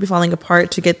not have to be falling apart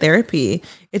to get therapy.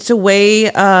 It's a way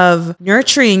of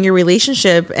nurturing your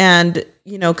relationship and,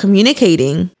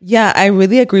 communicating. Yeah, I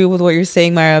really agree with what you're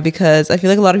saying, Myra, because I feel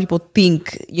like a lot of people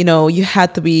think, you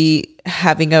had to be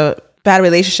having a bad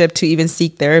relationship to even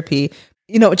seek therapy.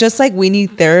 Just like we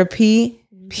need therapy,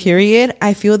 period.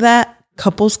 I feel that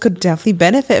couples could definitely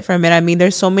benefit from it. I mean,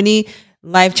 there's so many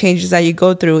life changes that you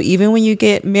go through, even when you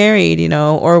get married,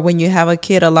 or when you have a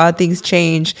kid, a lot of things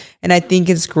change. And I think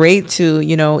it's great to,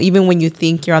 even when you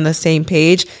think you're on the same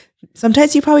page,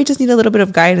 sometimes you probably just need a little bit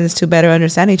of guidance to better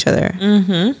understand each other.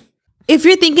 Mm-hmm. If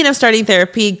you're thinking of starting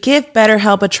therapy, give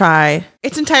BetterHelp a try.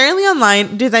 It's entirely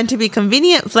online, designed to be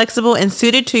convenient, flexible, and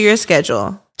suited to your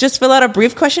schedule. Just fill out a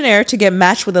brief questionnaire to get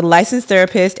matched with a licensed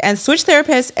therapist and switch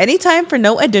therapists anytime for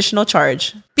no additional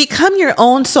charge. Become your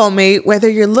own soulmate, whether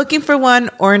you're looking for one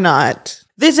or not.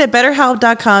 Visit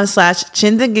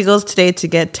BetterHelp.com/chinsandgiggles today to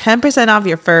get 10% off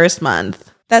your first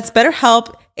month. That's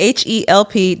BetterHelp,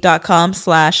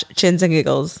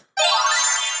 HELP.com/chinsandgiggles.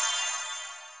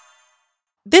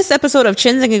 This episode of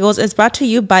Chins and Giggles is brought to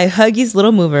you by Huggies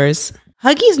Little Movers.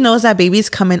 Huggies knows that babies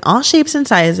come in all shapes and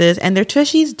sizes, and their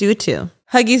tushies do too.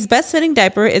 Huggies' best fitting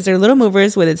diaper is their Little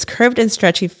Movers with its curved and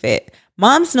stretchy fit.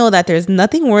 Moms know that there's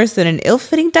nothing worse than an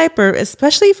ill-fitting diaper,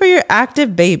 especially for your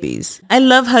active babies. I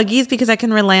love Huggies because I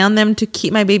can rely on them to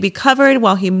keep my baby covered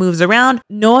while he moves around.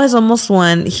 Noah's almost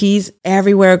 1. He's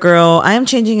everywhere, girl. I am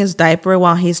changing his diaper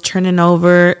while he's turning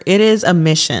over. It is a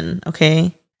mission,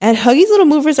 okay? And Huggies Little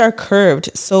Movers are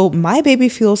curved, so my baby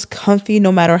feels comfy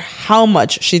no matter how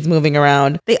much she's moving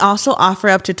around. They also offer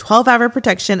up to 12-hour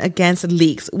protection against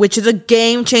leaks, which is a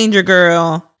game changer,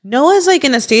 girl. Noah's like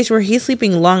in a stage where he's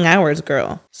sleeping long hours,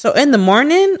 girl. So in the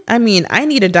morning, I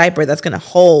need a diaper that's going to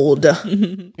hold.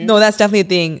 No, that's definitely a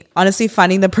thing. Honestly,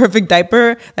 finding the perfect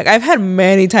diaper, like I've had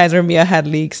many times where Mia had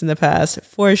leaks in the past,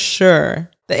 for sure.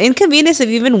 The inconvenience of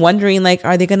even wondering, like,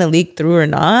 are they going to leak through or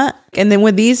not? And then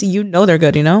with these, they're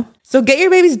good, So get your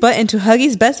baby's butt into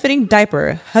Huggies' best fitting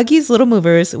diaper. Huggies Little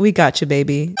Movers, we got you,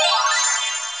 baby.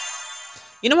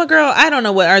 You know what, girl? I don't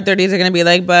know what our 30s are going to be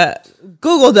like, but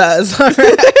Google does. All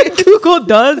right? Google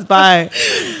does. Bye.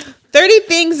 30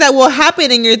 things that will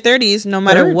happen in your 30s no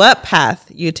matter what path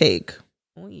you take.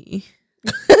 Okay.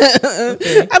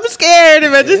 I'm scared.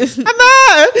 I'm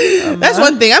not. That's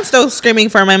one thing. I'm still screaming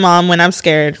for my mom when I'm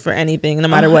scared for anything, no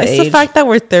matter what age. It's the fact that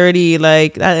we're 30,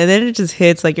 like, and then it just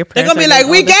hits, like, your parents. They're gonna be like,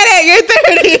 "We get it. You're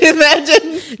 30."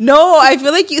 Imagine. No, I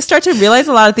feel like you start to realize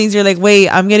a lot of things. You're like, "Wait,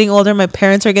 I'm getting older. My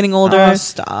parents are getting older." Oh,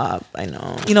 stop. I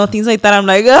know. Things like that. I'm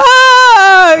like,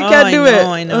 I can't do it.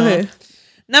 I know. Okay.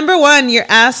 Number 1, your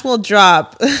ass will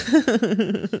drop.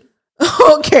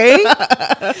 Okay.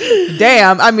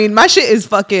 Damn. I mean, my shit is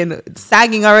fucking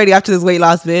sagging already after this weight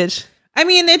loss, bitch. I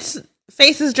mean, it's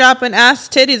face is dropping, ass,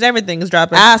 titties, everything is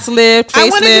dropping. Ass lift, face I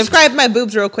want to lift. describe my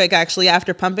boobs real quick, actually,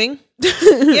 after pumping.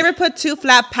 You ever put 2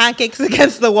 flat pancakes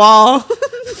against the wall?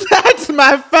 That's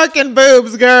my fucking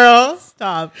boobs, girl.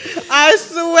 Stop. I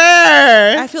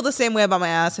swear. I feel the same way about my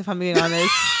ass, if I'm being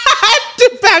honest.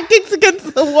 2 pancakes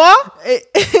against the wall?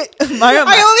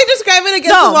 I only describe it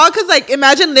against the wall because, like,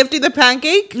 imagine lifting the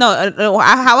pancake. No,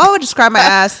 how I would describe my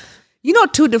ass,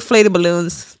 2 deflated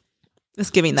balloons.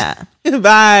 It's giving that.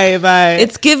 Bye.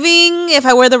 It's giving, if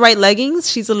I wear the right leggings,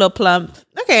 she's a little plump.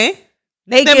 Okay.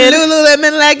 Naked. Them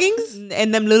Lululemon leggings?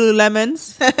 And them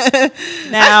Lululemons. Now,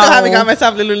 I still haven't got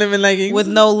myself Lululemon leggings. With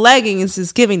no leggings,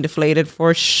 is giving deflated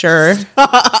for sure.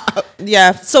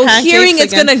 Yeah. So hearing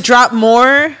it's going to drop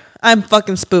more, I'm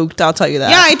fucking spooked. I'll tell you that.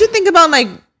 Yeah, I do think about like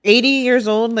 80 years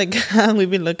old. Like,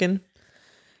 we've been looking.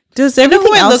 Does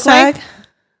everything else sag? Like?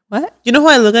 What? You know who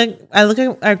I look like? I look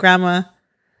like our grandma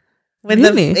with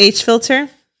the H filter.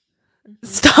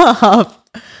 Stop.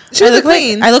 She was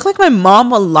clean. I look like my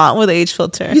mom a lot with the H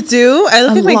filter. You do? I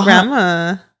look like my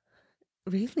grandma.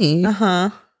 Really?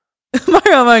 Uh-huh.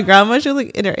 my grandma, she was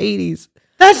like in her 80s.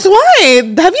 That's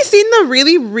why. Have you seen the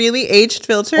really, really aged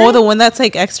filter? Or the one that's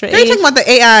like extra age? You're talking about the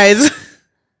AIs.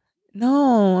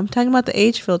 No, I'm talking about the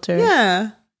age filter.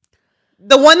 Yeah.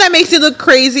 The one that makes you look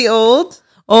crazy old.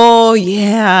 Oh,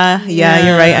 yeah. Yeah,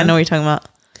 you're right. I know what you're talking about.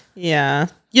 Yeah.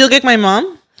 You look like my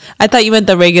mom? I thought you meant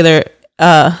the regular,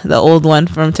 the old one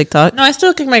from TikTok. No, I still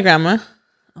look like my grandma.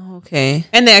 Oh, okay.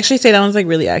 And they actually say that one's like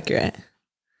really accurate.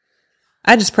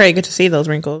 I just pray I get to see those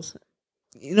wrinkles.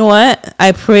 You know what?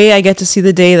 I pray I get to see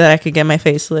the day that I could get my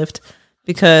facelift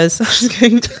because I'm just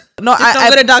kidding. No, I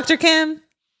go to Dr. Kim.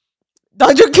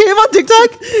 Dr. Kim on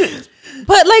TikTok?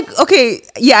 But like, okay,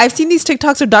 yeah, I've seen these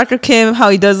TikToks of Dr. Kim, how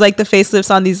he does like the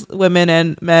facelifts on these women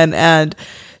and men, and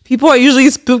people are usually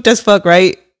spooked as fuck,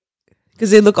 right?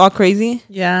 Because they look all crazy.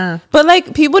 Yeah. But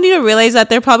like, people need to realize that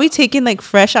they're probably taking like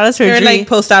fresh out of surgery. They're like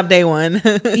post-op day 1.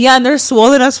 Yeah, and they're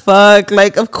swollen as fuck.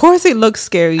 Like, of course they look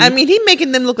scary. I mean, he's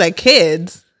making them look like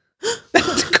kids.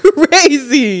 That's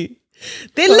crazy.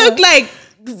 They look like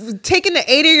taking the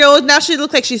 80-year-old. Now she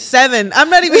looks like she's 7. I'm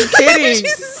not even kidding.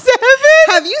 She's 7?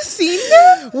 Have you seen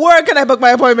them? Where can I book my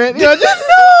appointment?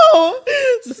 No.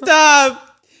 Stop.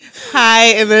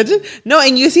 Hi, Image. No,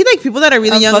 and you see like people that are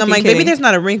really young. I'm like, kidding. Maybe there's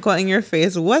not a wrinkle in your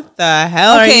face. What the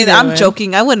hell? Okay, I'm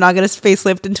joking. I would not get a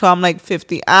facelift until I'm like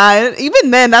 50.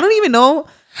 Even then, I don't even know.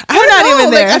 I'm not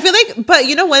even there. Like, I feel like, but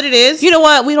you know what it is? You know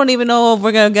what? We don't even know if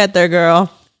we're gonna get there,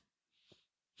 girl.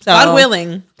 So, God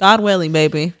willing. God willing,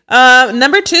 baby.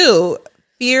 Number 2,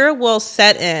 fear will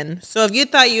set in. So if you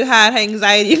thought you had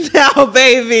anxiety now,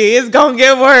 baby, it's gonna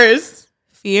get worse.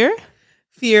 Fear?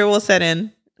 Fear will set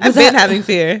in. I've been having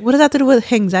fear. What does that have to do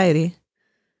with anxiety?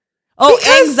 Oh,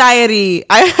 because anxiety.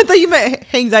 I thought you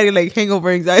meant anxiety, like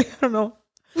hangover anxiety. I don't know.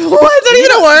 What? Is that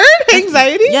even a word?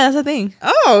 Anxiety? Yeah, that's a thing.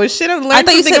 Oh, shit. I've learned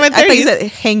something in my 30s. I thought you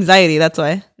said anxiety. That's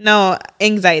why. No,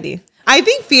 anxiety. I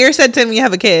think fear sets in when you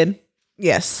have a kid.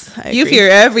 Yes. You fear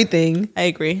everything. I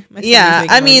agree. Yeah.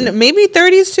 I mean, maybe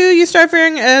 30s too, you start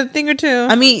fearing a thing or two.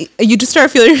 I mean, you just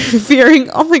start fearing,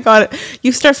 oh my God.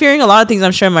 You start fearing a lot of things,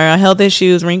 I'm sure, Myra. Health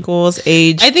issues, wrinkles,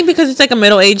 age. I think because it's like a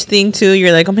middle age thing too.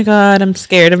 You're like, oh my God, I'm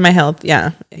scared of my health.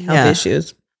 Yeah. Health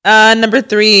issues. Number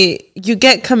 3, you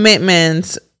get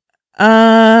commitments.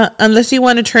 Unless you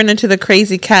want to turn into the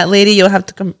crazy cat lady, you'll have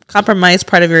to compromise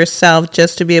part of yourself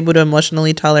just to be able to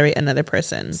emotionally tolerate another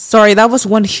person. Sorry, that was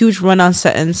one huge run-on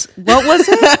sentence. What was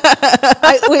it?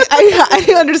 I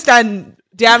didn't understand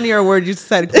damn near a word you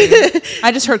said.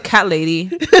 I just heard cat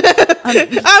lady.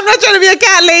 I'm not trying to be a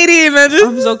cat lady, man.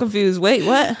 I'm so confused. Wait,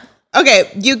 what? Okay,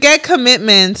 you get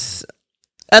commitments.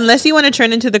 Unless you want to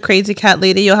turn into the crazy cat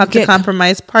lady, you'll have to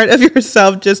compromise part of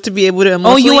yourself just to be able to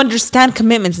emotionally... Oh, you understand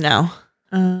commitments now.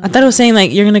 I thought it was saying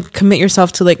like you're going to commit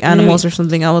yourself to like animals or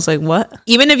something. I was like, what?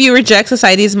 Even if you reject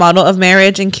society's model of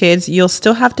marriage and kids, you'll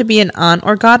still have to be an aunt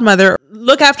or godmother,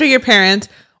 look after your parents,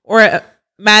 or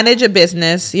manage a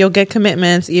business. You'll get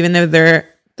commitments even if they're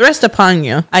thrust upon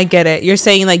you. I get it. You're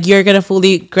saying like you're going to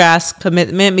fully grasp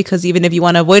commitment because even if you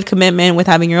want to avoid commitment with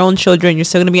having your own children, you're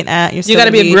still going to be an aunt. You got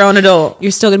to be a grown adult.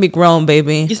 You're still going to be grown,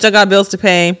 baby. You still got bills to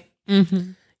pay.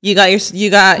 Mm-hmm. You got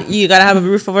to have a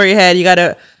roof over your head. You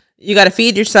got to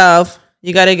feed yourself.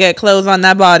 You got to get clothes on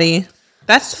that body.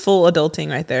 That's full adulting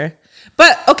right there.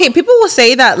 But okay, people will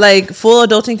say that like full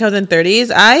adulting comes in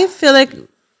 30s. I feel like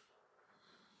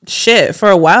shit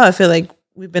for a while. I feel like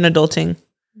we've been adulting.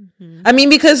 I mean,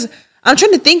 because I'm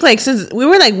trying to think, like, since we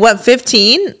were like, what,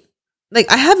 15?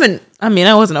 like I haven't. I mean,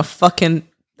 I was not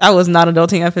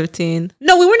adulting at 15.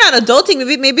 No, we were not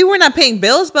adulting. Maybe we're not paying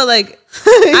bills, but like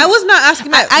I was not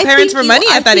asking my parents for money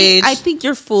at that age. I think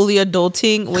you're fully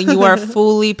adulting when you are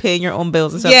fully paying your own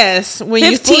bills and stuff. Yes, when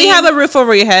 15, you fully have a roof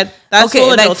over your head. That's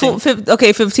full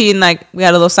adulting. 15, like we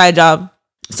had a little side job.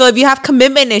 So if you have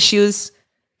commitment issues,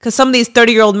 because some of these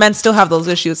 30-year-old men still have those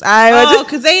issues.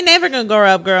 Because they ain't never gonna grow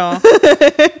up, girl.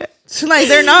 So, like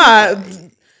they're not.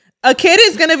 A kid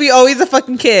is gonna be always a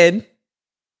fucking kid.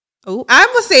 Oh, I'm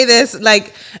gonna say this.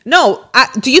 Like, no.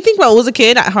 Do you think Raul's a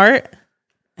kid at heart?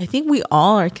 I think we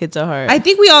all are kids at heart. I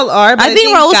think we all are. But I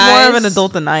think Raul's more of an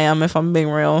adult than I am, if I'm being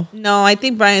real. No, I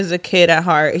think Brian's a kid at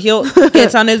heart. He'll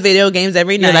gets on his video games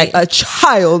every night. You're like a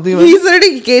child. He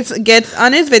literally gets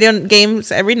on his video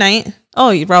games every night. Oh,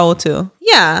 Raul too.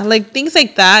 Yeah, like things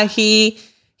like that.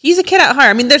 He's a kid at heart.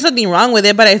 I mean, there's nothing wrong with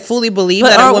it, but I fully believe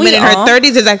that a woman in her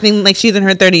 30s is acting like she's in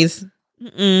her 30s.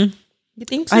 Mm-mm. You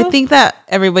think so? I think that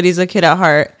everybody's a kid at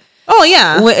heart. Oh,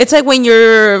 yeah. It's like when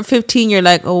you're 15, you're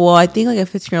like, oh, well, I think like a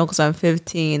 15-year-old because I'm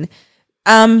 15.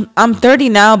 I'm 30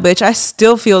 now, bitch. I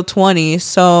still feel 20.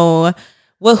 So,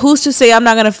 well, who's to say I'm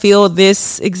not going to feel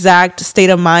this exact state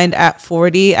of mind at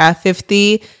 40, at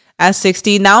 50, at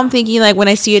 60? Now I'm thinking like when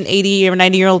I see an 80 or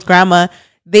 90-year-old grandma,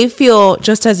 they feel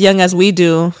just as young as we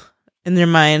do in their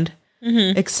mind.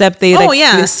 Mm-hmm. Except they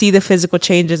see the physical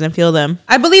changes and feel them.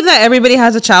 I believe that everybody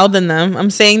has a child in them. I'm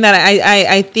saying that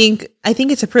I think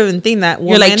it's a proven thing that women,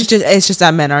 you're like it's just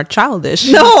that men are childish.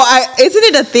 No, isn't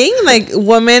it a thing like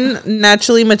women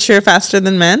naturally mature faster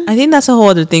than men? I think that's a whole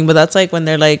other thing, but that's like when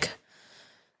they're like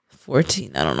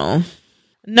 14. I don't know.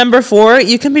 Number 4,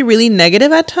 you can be really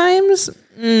negative at times.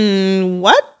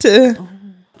 What?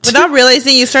 Without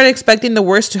realizing, you start expecting the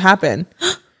worst to happen.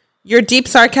 Your deep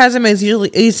sarcasm is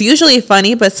usually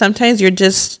funny, but sometimes you're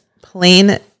just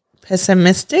plain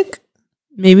pessimistic.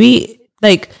 Maybe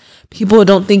like people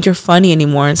don't think you're funny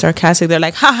anymore and sarcastic. They're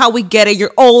like, haha, we get it.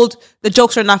 You're old. The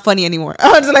jokes are not funny anymore.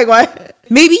 I was like, what?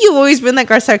 Maybe you've always been like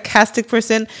our sarcastic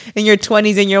person in your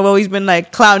 20s and you've always been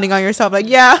like clowning on yourself. Like,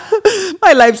 yeah,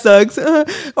 my life sucks.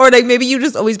 Or like maybe you've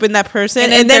just always been that person.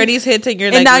 And then 30s hits and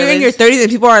you're like, and now you're in your 30s and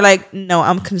people are like, no,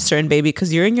 I'm concerned, baby,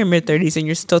 because you're in your mid 30s and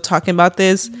you're still talking about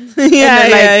this.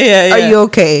 Yeah. Are you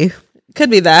okay?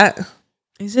 Could be that.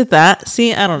 Is it that?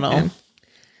 See, I don't know. Okay.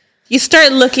 You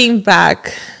start looking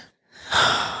back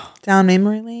down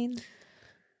memory lane.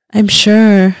 I'm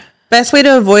sure. Best way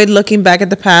to avoid looking back at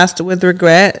the past with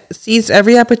regret: seize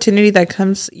every opportunity that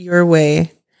comes your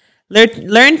way.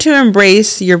 Learn to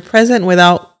embrace your present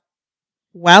without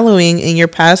wallowing in your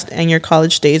past and your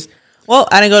college days. Well,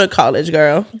 I didn't go to college,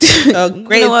 girl. So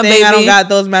great thing baby? I don't got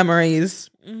those memories.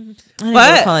 I didn't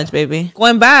go to college, baby.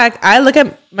 Going back, I look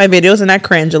at my videos and I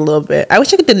cringe a little bit. I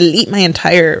wish I could delete my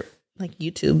entire like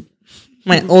YouTube,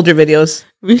 my older videos.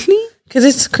 Really? Because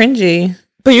it's cringy.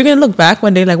 But you're gonna look back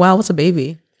one day like, wow, what's a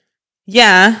baby?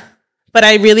 Yeah, but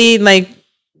I really like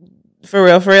for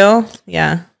real.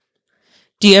 Yeah.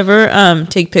 Do you ever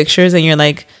take pictures and you're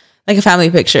like a family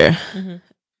picture,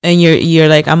 and you're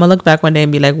like, I'm gonna look back one day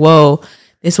and be like, whoa,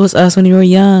 this was us when we were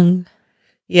young.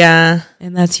 Yeah,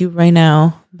 and that's you right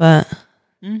now. But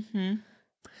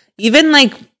even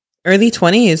like early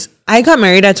 20s, I got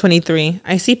married at 23.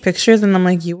 I see pictures and I'm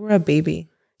like, you were a baby.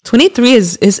 23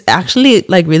 is actually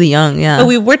like really young, yeah. But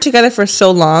we were together for so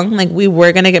long, like we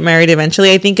were gonna get married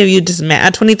eventually. I think if you just met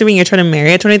at 23 and you're trying to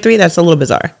marry at 23, that's a little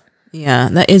bizarre. Yeah,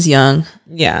 that is young.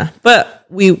 Yeah, but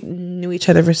we knew each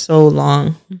other for so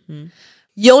long.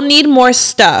 You'll need more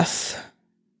stuff.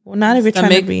 Well, not if you're trying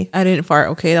to be. I didn't fart.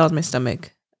 Okay, that was my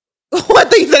stomach.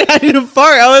 What thing said I didn't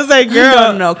fart? I was like,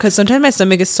 girl, no, because sometimes my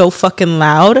stomach is so fucking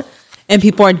loud, and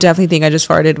people are definitely think I just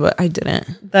farted, but I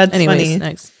didn't. That's funny.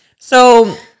 Next.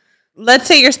 So, let's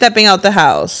say you're stepping out the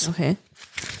house. Okay.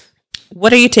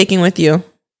 What are you taking with you?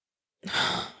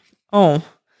 Oh,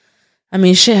 I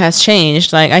mean, shit has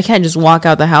changed. Like, I can't just walk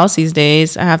out the house these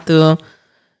days. I have to.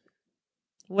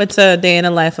 What's a day in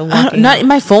the life of walking? Not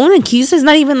my phone and keys is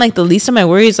not even like the least of my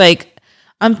worries. Like,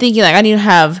 I'm thinking like I need to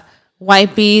have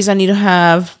wipies. I need to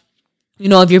have,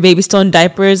 if your baby's still in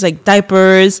diapers, like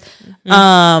diapers.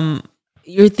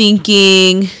 You're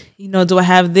thinking, do I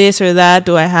have this or that?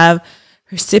 Do I have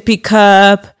her sippy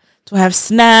cup? Do I have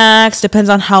snacks? Depends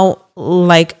on how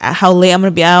late I'm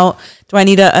gonna be out. Do I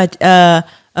need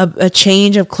a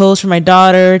change of clothes for my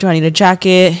daughter? Do I need a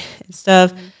jacket and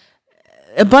stuff?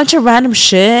 A bunch of random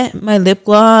shit. My lip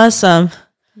gloss, some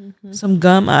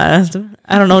gum. I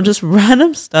don't know, just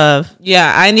random stuff.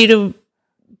 Yeah, I need to.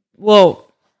 Well,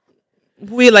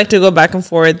 we like to go back and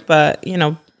forth, but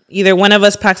either one of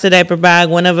us packs a diaper bag,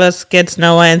 one of us gets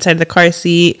Noah inside the car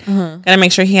seat. Gotta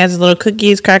make sure he has his little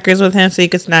cookies, crackers with him so he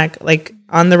can snack like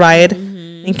on the ride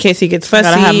in case he gets fussy.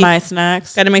 Gotta have my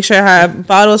snacks. Gotta make sure I have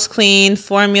bottles clean,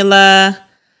 formula,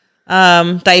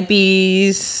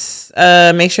 diapers.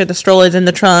 Make sure the stroller's in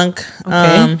the trunk.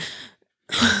 Okay.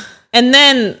 And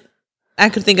then I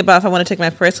could think about if I want to take my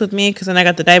purse with me because then I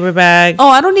got the diaper bag. Oh,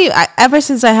 I don't need. Ever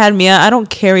since I had Mia, I don't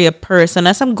carry a purse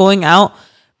unless I'm going out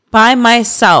by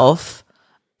myself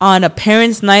on a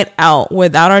parents' night out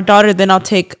without our daughter. Then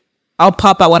I'll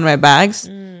pop out one of my bags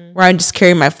where I just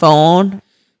carry my phone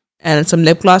and some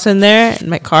lip gloss in there and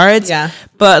my cards. Yeah.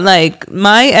 But like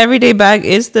my everyday bag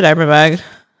is the diaper bag.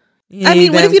 I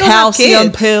mean, what if you don't have calcium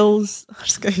kids? pills? I'm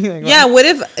just kidding. Yeah, what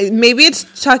if maybe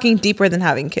it's talking deeper than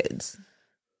having kids?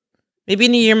 Maybe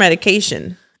you need your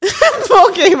medication.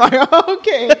 Okay, Mario.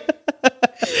 Okay.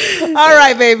 All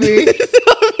right, baby.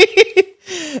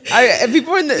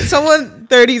 People someone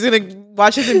 30 is gonna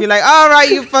watch this and be like, "All right,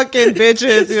 you fucking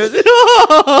bitches."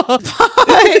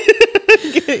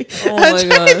 I'm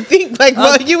trying to think like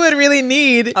what you would really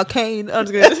need. A cane. I'm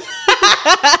just kidding.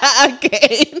 A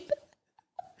cane.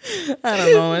 I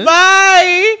don't know. Man.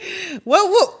 Bye.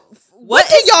 What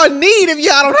do y'all need if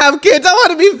y'all don't have kids? I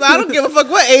don't give a fuck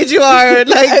what age you are.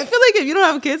 Like, I feel like if you don't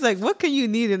have kids, like, what can you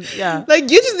need?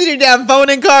 Like, you just need your damn phone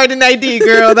and card and ID,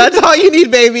 girl. That's all you need,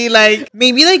 baby. Like,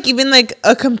 maybe like even like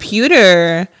a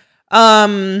computer,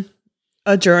 a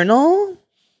journal,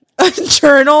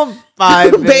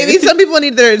 baby. Some people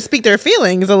need to speak their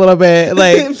feelings a little bit.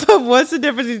 Like, but what's the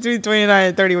difference between 29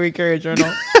 and 30 when you carry a journal?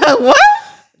 What?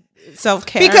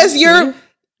 Self-care. Because you're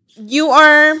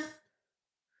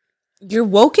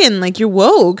woken, like you're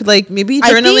woke. Like maybe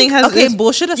journaling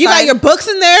bullshit aside. You got your books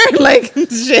in there? Like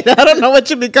shit, I don't know what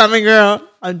you're becoming, girl.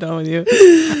 I'm done with you.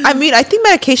 I mean, I think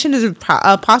medication is a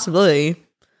possibility.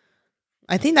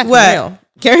 I think that's real.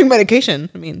 Carrying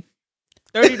medication. I mean,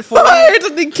 30 to 40. I heard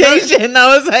something Cajun.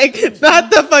 I was like,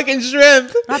 not the fucking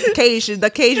shrimp. Not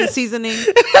the Cajun seasoning.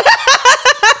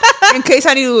 In case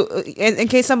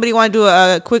somebody want to do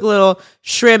a quick little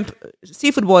shrimp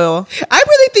seafood boil. I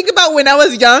really think about when I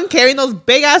was young carrying those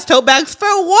big ass tote bags for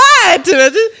what?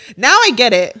 Now I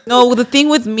get it. No, the thing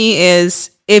with me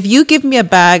is if you give me a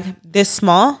bag this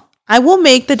small, I will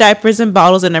make the diapers and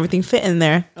bottles and everything fit in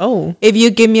there. Oh. If you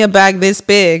give me a bag this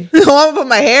big. I'm gonna put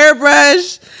my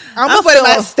hairbrush. I'm putting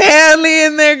my Stanley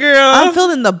in there, girl. I'm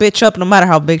filling the bitch up no matter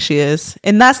how big she is.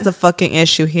 And that's the fucking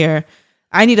issue here.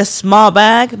 I need a small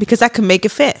bag because I can make it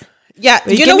fit. Yeah,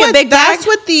 you know what? That's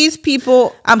what these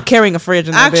people. I'm carrying a fridge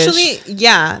in that actually, bitch.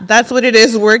 Yeah, that's what it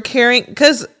is. We're carrying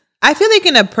because I feel like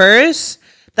in a purse.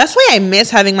 That's why I miss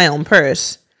having my own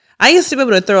purse. I used to be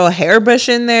able to throw a hairbrush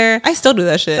in there. I still do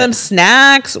that shit. Some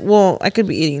snacks. Well, I could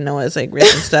be eating Noah's like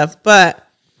wrist and stuff, but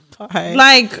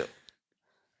like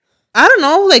I don't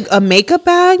know, like a makeup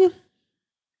bag.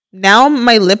 Now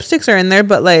my lipsticks are in there,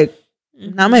 but like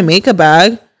not my makeup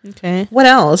bag. Okay. What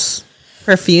else?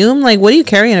 Perfume? Like, what do you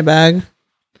carry in a bag?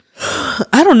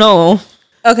 I don't know.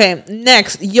 Okay,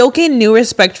 next. You'll gain new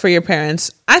respect for your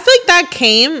parents. I feel like that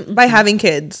came by having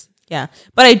kids. Yeah.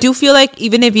 But I do feel like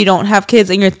even if you don't have kids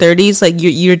in your 30s, like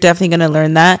you're definitely going to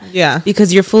learn that. Yeah.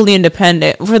 Because you're fully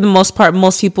independent. For the most part,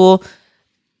 most people,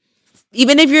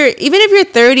 even if you're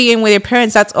 30 and with your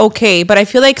parents, that's okay. But I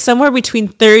feel like somewhere between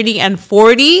 30 and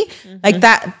 40, like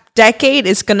that decade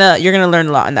you're going to learn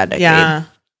a lot in that decade. Yeah.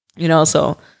 You know,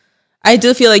 so I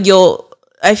do feel like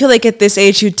I feel like at this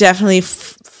age, you definitely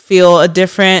feel a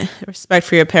different respect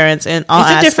for your parents and all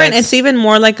aspects. It's even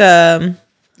more like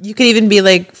you could even be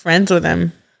like friends with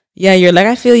them. Yeah, you're like,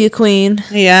 I feel you, queen.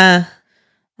 Yeah.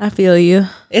 I feel you.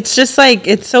 It's just like,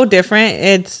 it's so different.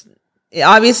 It's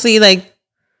obviously like,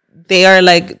 they are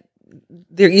like,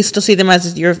 you still see them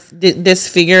as this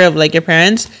figure of like your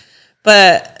parents.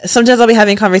 But sometimes I'll be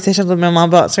having conversations with my mom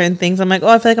about certain things. I'm like, oh,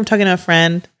 I feel like I'm talking to a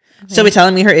friend. Okay. She'll be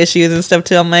telling me her issues and stuff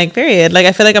too. I'm like, period. Like,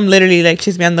 I feel like I'm literally like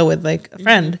chismeando with like a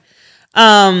friend.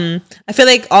 I feel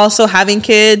like also having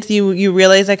kids, you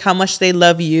realize like how much they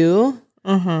love you.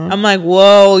 I'm like,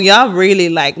 whoa, y'all really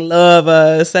like love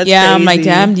us. That's crazy. I'm like,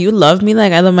 damn, do you love me?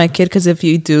 Like I love my kid because if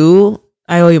you do,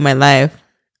 I owe you my life.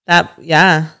 Like,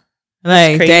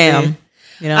 damn.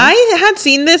 You know, I had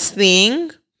seen this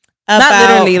thing. Not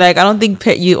literally, like I don't think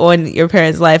you own your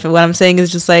parents' life. And what I'm saying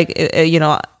is just like, you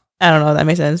know, I don't know. That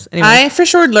makes sense. Anyway. I for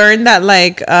sure learned that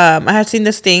like I had seen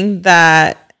this thing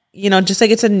that, you know, just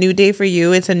like it's a new day for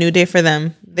you, it's a new day for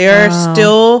them. They're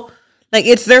still like,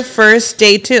 it's their first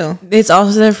day too. It's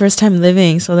also their first time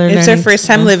living, so it's their first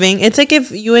time living. It's like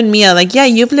if you and Mia, like, yeah,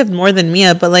 you've lived more than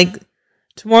Mia, but like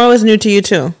tomorrow is new to you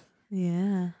too.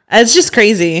 Yeah, it's just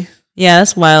crazy. Yeah,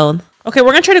 that's wild. Okay,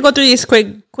 we're gonna try to go through these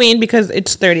quick, Queen, because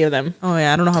it's 30 of them. Oh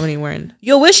yeah, I don't know how many we're in.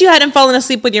 You'll wish you hadn't fallen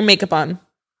asleep with your makeup on.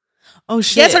 Oh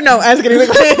shit. Yes or no? I was kidding.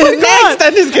 Next,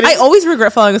 I'm just kidding. I always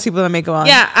regret falling asleep with my makeup on.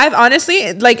 Yeah, I've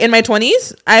honestly, like in my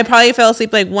 20s, I probably fell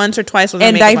asleep like once or twice with my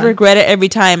and makeup I on. regret it every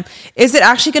time. Is it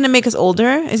actually going to make us older?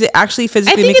 Is it actually I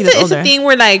physically think making us older? it's a thing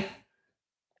where like,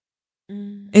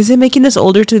 Is it making us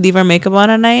older to leave our makeup on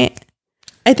at night?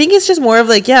 I think it's just more of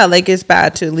like, yeah, like it's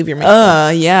bad to leave your makeup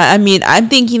on. Yeah. I mean, I'm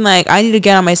thinking like I need to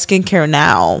get on my skincare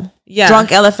now. Yeah.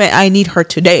 Drunk elephant, I need her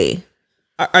today.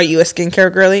 Are you a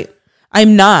skincare girly?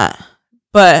 I'm not,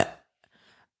 but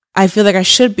I feel like I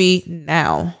should be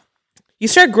now. You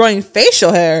start growing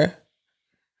facial hair.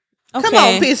 Okay. Come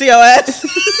on, PCOS.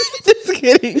 Just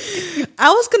kidding. I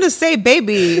was gonna say,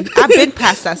 baby, I've been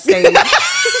past that stage.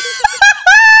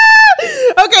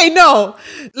 Okay, no.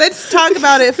 Let's talk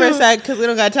about it for a sec because we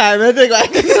don't got time. I think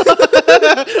like we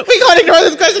gonna ignore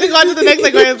this question and go on to the next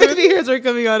segment. Baby hairs are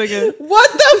coming out again.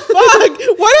 What the fuck?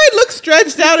 Why do I look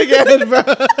stretched out again, bro?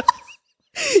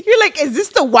 You're like, is this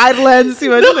the wide lens? See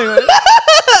what I'm doing?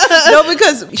 No,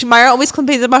 because Myra always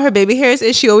complains about her baby hairs,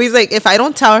 and she always like, if I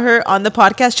don't tell her on the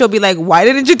podcast, she'll be like, "Why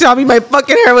didn't you tell me my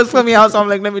fucking hair was coming out?" So I'm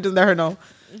like, let me just let her know.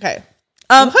 Okay.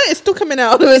 It's still coming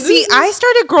out. See, I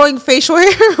started growing facial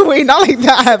hair. Wait, not like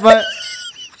that, but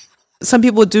some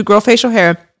people do grow facial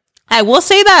hair. I will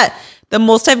say that the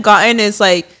most I've gotten is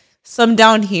like some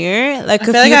down here, like I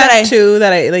feel like I have two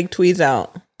that I like tweeze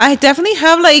out. I definitely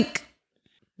have like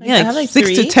I have like 6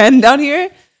 to 10 down here,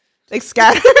 like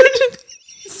scattered.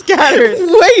 Scattered.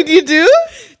 Wait, you do?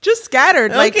 Just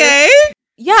scattered. Like, okay.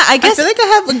 Yeah, I guess. I feel like I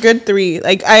have a good 3.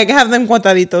 Like I have them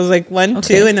contaditos, like 1,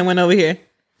 2, and then 1 over here.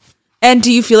 And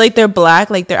do you feel like they're black?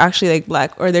 Like they're actually like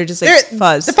black, or they're just like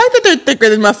fuzz? The fact that they're thicker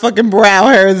than my fucking brow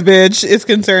hairs, bitch, is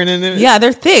concerning. Yeah,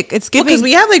 they're thick. It's giving because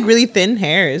we have like really thin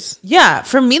hairs. Yeah,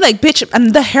 for me, like bitch,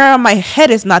 and the hair on my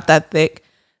head is not that thick,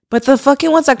 but the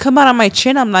fucking ones that come out on my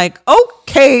chin, I'm like,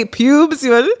 okay, pubes.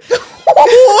 What?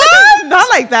 Not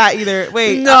like that either.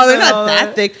 Wait, no, they're not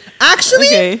that thick. Actually,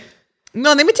 okay.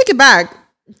 No, let me take it back.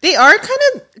 They are kind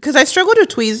of because I struggle to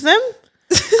tweeze them.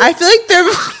 I feel like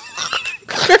they're.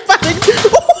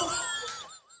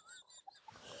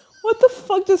 What the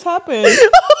fuck just happened?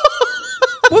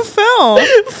 What fell?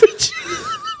 Bitch,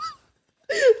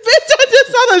 I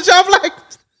just saw the shop like.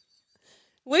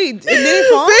 Wait, it didn't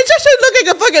fall? Bitch, I should look like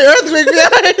a fucking earthquake.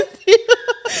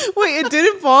 Wait, it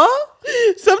didn't fall?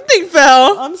 Something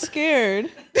fell. I'm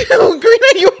scared.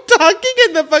 Greener, you were talking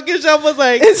and the fucking shelf was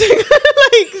like, is it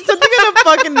like something gonna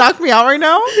fucking knock me out right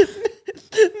now?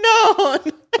 No.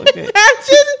 Okay.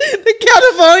 Imagine the count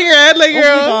of falling your head like you're.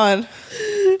 Oh my God.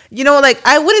 You know, like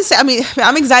I wouldn't say. I mean,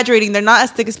 I'm exaggerating. They're not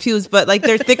as thick as pubes, but like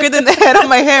they're thicker than the head on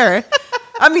my hair.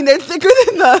 I mean, they're thicker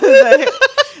than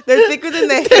they're thicker than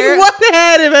the hair. What the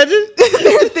head? Imagine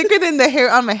they're thicker than the hair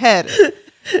on my head.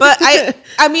 But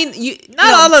I mean,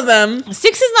 not all of them.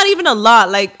 6 is not even a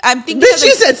lot. Like I'm thinking. Bitch,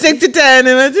 you said 6 to 10.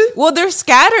 Imagine. Well, they're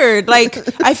scattered. Like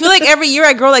I feel like every year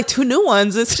I grow like 2 new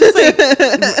ones. It's just like,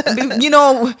 you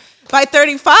know, by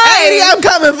 35. Hey, I'm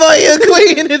coming for you,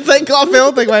 queen. It's like all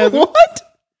filled. Like what?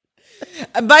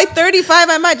 By 35,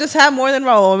 I might just have more than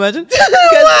Raul. Imagine. Because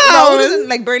wow. Raul doesn't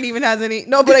like barely even has any.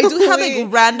 No, but I do have like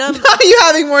random. Are you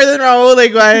having more than Raul?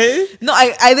 Like why? No,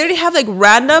 I literally have like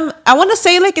random. I want to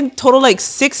say like in total like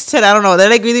 6 to I don't know.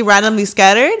 They're like really randomly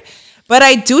scattered. But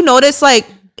I do notice like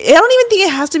I don't even think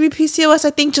it has to be PCOS. I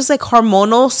think just like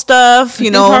hormonal stuff. You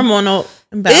know, hormonal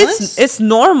imbalance. It's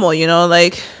normal. You know,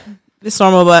 like it's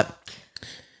normal, but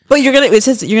it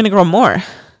says you're gonna grow more.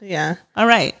 Yeah. All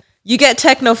right. You get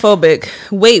technophobic.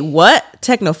 Wait, what?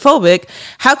 Technophobic?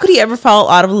 How could he ever fall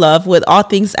out of love with all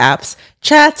things apps,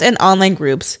 chats, and online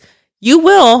groups? You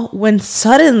will when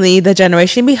suddenly the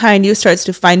generation behind you starts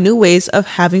to find new ways of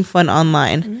having fun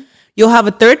online. Mm-hmm. You'll have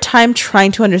a third time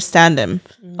trying to understand them.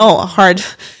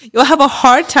 Mm-hmm. You'll have a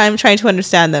hard time trying to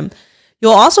understand them.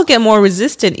 You'll also get more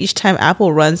resistant each time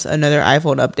Apple runs another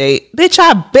iPhone update. Bitch,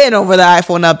 I've been over the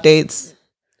iPhone updates.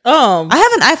 I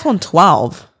have an iPhone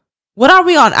 12. What are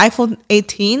we on? iPhone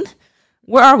 18?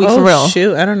 Where are we for real?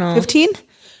 Shoot, I don't know. 15?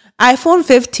 iPhone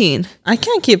 15. I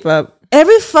can't keep up.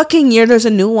 Every fucking year there's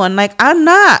a new one. Like, I'm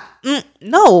not.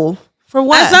 No. For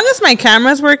what? As long as my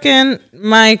camera's working,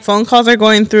 my phone calls are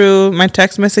going through, my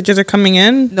text messages are coming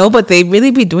in. No, but they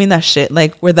really be doing that shit.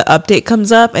 Like, where the update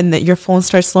comes up and that your phone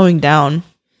starts slowing down.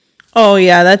 Oh,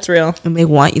 yeah, that's real. And they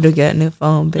want you to get a new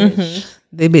phone, bitch. Mm-hmm.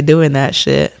 They be doing that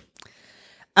shit.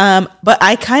 But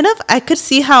I could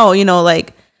see how, you know,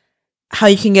 like how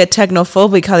you can get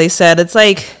technophobic, how they said it's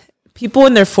like people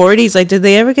in their 40s, like, did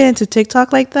they ever get into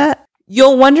TikTok like that?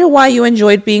 You'll wonder why you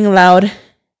enjoyed being loud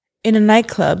in a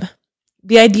nightclub.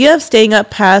 The idea of staying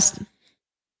up past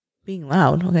being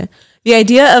loud, okay. The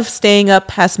idea of staying up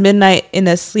past midnight in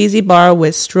a sleazy bar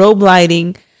with strobe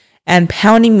lighting and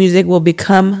pounding music will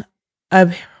become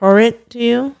abhorrent to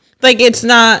you. Like, it's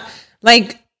not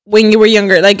like when you were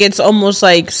younger, like it's almost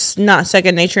like not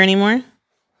second nature anymore.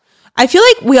 I feel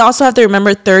like we also have to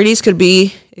remember 30s could be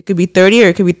 30 or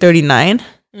it could be 39.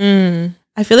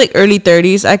 I feel like early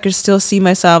 30s, I could still see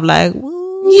myself like,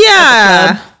 woo,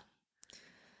 yeah.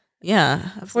 Yeah,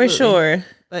 for sure.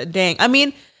 But dang, I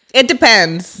mean, it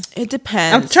depends. It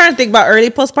depends. I'm trying to think about early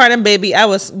postpartum, baby. I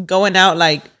was going out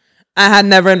like I had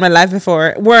never in my life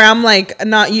before, where I'm like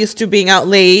not used to being out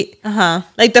late.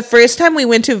 Like the first time we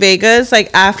went to Vegas, like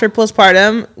after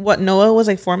postpartum, Noah was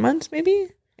like 4 months maybe.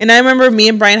 And I remember me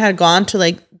and Brian had gone to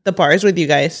like the bars with you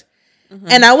guys.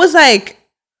 And I was like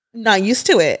not used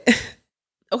to it.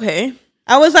 Okay.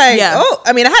 I was like, oh,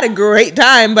 I mean, I had a great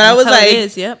time, but I was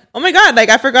like, oh my God, like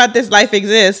I forgot this life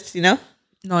exists, you know?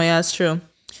 No, yeah, it's true.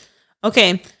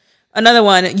 Okay. Another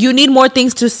one. You need more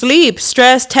things to sleep.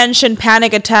 Stress, tension,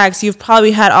 panic attacks. You've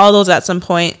probably had all those at some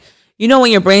point. You know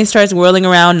when your brain starts whirling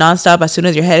around nonstop as soon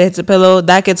as your head hits a pillow?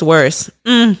 That gets worse.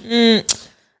 All right.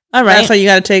 That's why you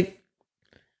got to take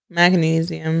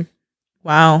magnesium.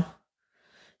 Wow.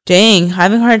 Dang.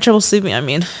 Having hard trouble sleeping. I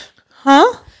mean.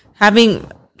 Having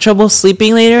trouble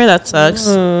sleeping later? That sucks.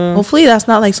 Hopefully that's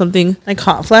not like something. Like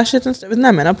hot flashes and stuff. Isn't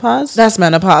that menopause? That's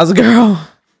menopause, girl.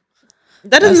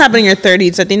 That doesn't happen in your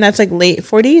 30s. I think that's like late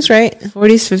 40s, right?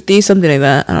 40s, 50s, something like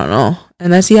that. I don't know.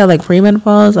 Unless you have like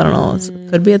premenopause. I don't know.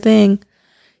 It could be a thing.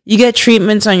 You get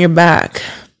treatments on your back.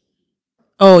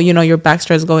 Oh, you know, your back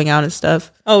starts going out and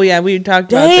stuff. Oh, yeah. We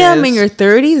talked about this. Damn, in your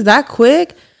 30s? That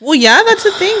quick? Well, yeah, that's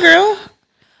the thing, girl.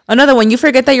 Another one. You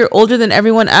forget that you're older than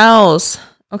everyone else.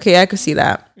 Okay, I could see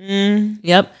that.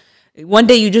 Yep. One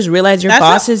day you just realize your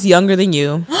boss is younger than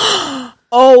you.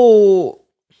 Oh,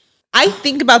 I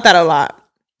think about that a lot.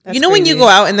 That's you know crazy. When you go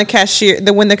out and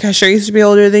when the cashier used to be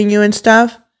older than you and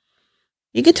stuff,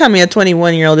 you could tell me a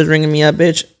 21-year-old is ringing me up,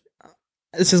 bitch.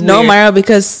 This is no, weird. Myra,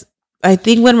 because I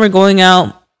think when we're going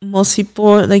out, most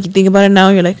people, like, you think about it now,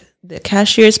 you're like, the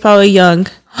cashier is probably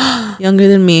younger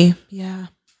than me. Yeah.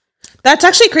 That's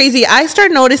actually crazy. I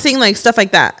start noticing like stuff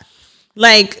like that.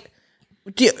 Like,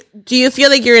 do you feel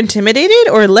like you're intimidated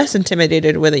or less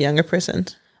intimidated with a younger person?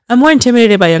 I'm more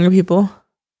intimidated by younger people.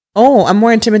 Oh, I'm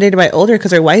more intimidated by older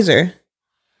because they're wiser.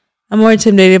 I'm more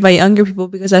intimidated by younger people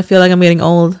because I feel like I'm getting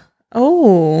old.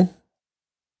 Oh,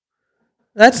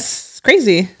 that's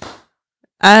crazy.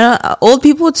 Old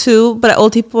people too, but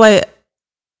old people, I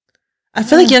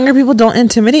feel like younger people don't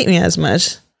intimidate me as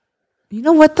much. You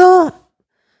know what though?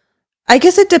 I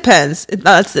guess it depends.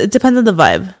 It depends on the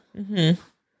vibe.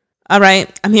 All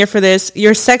right, I'm here for this.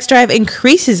 Your sex drive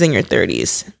increases in your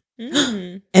 30s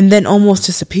and then almost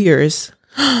disappears.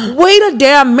 Wait a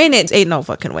damn minute. Ain't no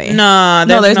fucking way. Nah,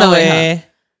 there's no way.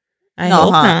 I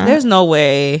hope not. There's no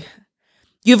way.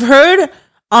 You've heard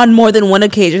on more than one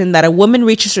occasion that a woman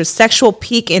reaches her sexual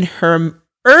peak in her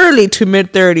early to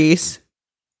mid 30s.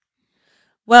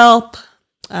 Well,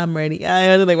 I'm ready.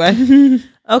 I was like, what?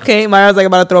 Okay, Myra's like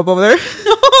about to throw up over there.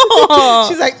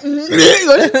 She's like,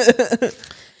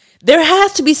 there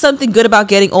has to be something good about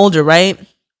getting older, right?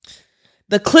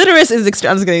 The clitoris is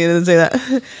extreme. I'm just kidding. I didn't say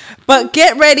that. But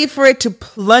get ready for it to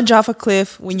plunge off a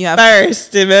cliff when you have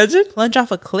first. Imagine plunge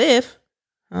off a cliff.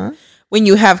 Huh? When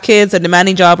you have kids, a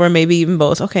demanding job, or maybe even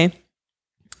both. Okay,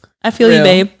 I feel you,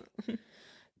 babe.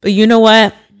 But you know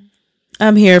what?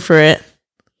 I'm here for it.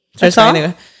 That's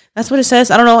what it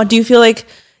says. I don't know. Do you feel like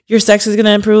your sex is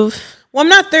gonna improve? Well, I'm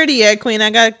not 30 yet, Queen.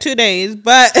 I got 2 days.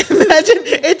 But imagine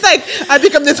it's like I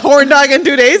become this horn dog in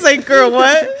 2 days. Like, girl,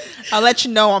 what? I'll let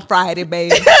you know on Friday,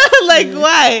 babe. Like,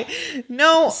 why?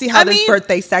 No. See how this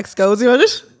birthday sex goes. You know?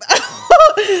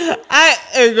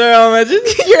 Girl, imagine.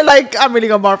 You're like, I'm really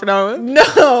gonna barf now.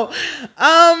 No.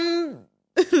 I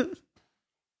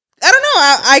don't know.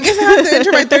 I guess I have to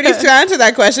enter my 30s to answer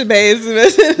that question, babes.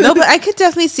 No, but I could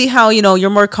definitely see how, you're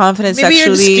more confident maybe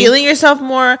sexually. Maybe you're just feeling yourself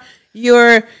more.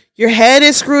 Your head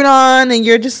is screwed on and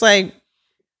you're just like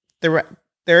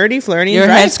 30, flirting. Your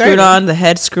head screwed on, the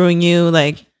head screwing you.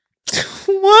 Like,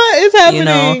 what is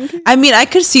happening? I mean, I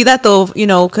could see that though,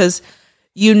 because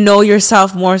you know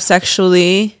yourself more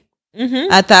sexually.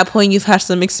 At that point, you've had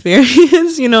some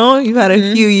experience, you've had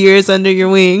a few years under your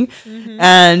wing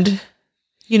and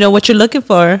you know what you're looking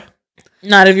for.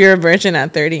 Not if you're a virgin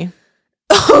at 30.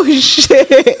 Oh,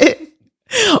 shit.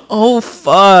 Oh,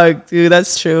 fuck, dude.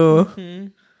 That's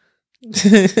true.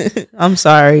 I'm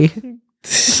sorry.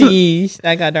 Jeez,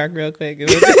 that got dark real quick.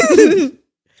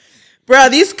 Bro,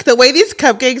 the way these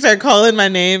cupcakes are calling my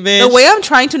name, bitch. The way I'm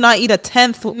trying to not eat a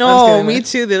 10th. No, me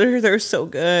too. They're so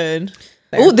good.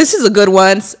 Oh, this is a good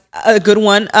one. A good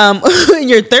one. In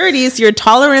your 30s, your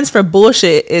tolerance for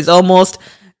bullshit is almost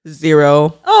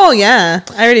zero. Oh yeah,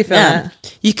 I already feel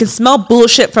that. You can smell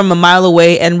bullshit from a mile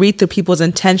away and read through people's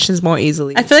intentions more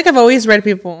easily. I feel like I've always read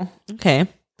people. Okay.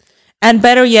 And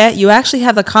better yet, you actually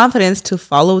have the confidence to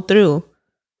follow through.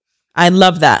 I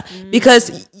love that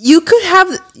because you could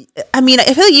have, I mean, I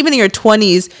feel like even in your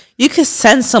 20s, you could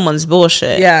sense someone's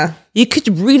bullshit. Yeah. You could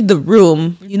read the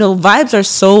room. You know, vibes are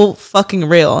so fucking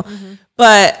real.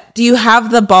 But do you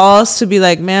have the balls to be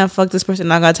like, man, fuck this person,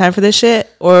 not got time for this shit?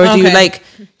 Or do you like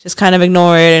just kind of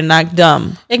ignore it and act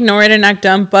dumb? Ignore it and act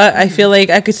dumb. But I feel like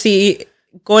I could see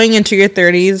going into your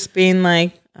 30s being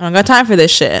like, I don't got time for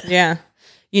this shit. yeah.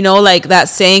 You know, like that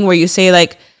saying where you say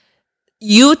like,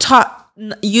 you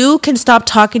can stop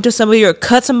talking to somebody or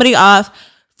cut somebody off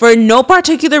for no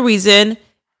particular reason.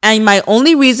 And my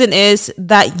only reason is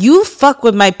that you fuck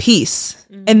with my peace.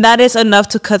 And that is enough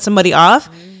to cut somebody off.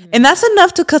 And that's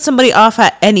enough to cut somebody off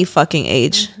at any fucking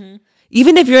age.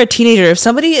 Even if you're a teenager, if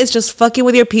somebody is just fucking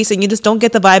with your peace and you just don't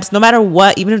get the vibes, no matter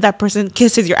what, even if that person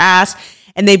kisses your ass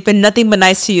and they've been nothing but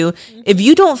nice to you, if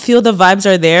you don't feel the vibes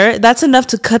are there, that's enough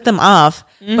to cut them off.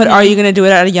 But are you going to do it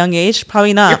at a young age?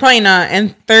 Probably not. You're probably not. In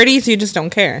 30s, you just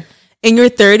don't care. In your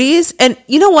 30s, and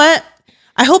you know what?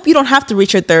 I hope you don't have to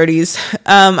reach your 30s.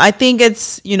 I think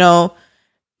it's, you know,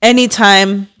 any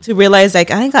time to realize like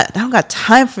I don't got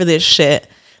time for this shit.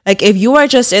 Like if you are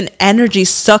just an energy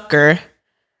sucker,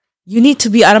 you need to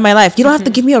be out of my life. You don't have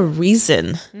to give me a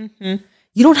reason.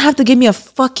 You don't have to give me a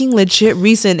fucking legit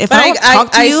reason. If I don't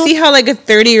talk to you, I see how like a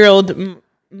 30-year-old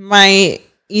might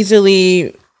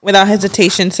easily, without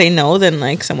hesitation, say no than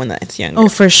like someone that's younger. Oh,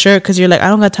 for sure. Because you're like, I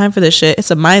don't got time for this shit.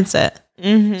 It's a mindset.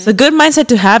 It's a good mindset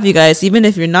to have, you guys. Even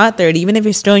if you're not 30, even if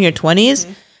you're still in your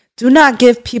 20s, do not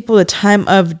give people the time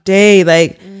of day.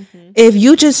 Like, if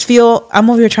you just feel,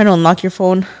 I'm over here trying to unlock your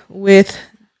phone with,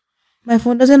 my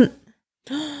face doesn't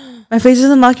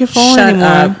unlock your phone anymore.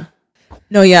 Up.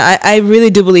 No, yeah, I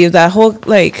really do believe that whole,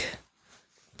 like,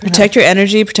 protect your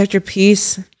energy, protect your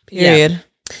peace, period.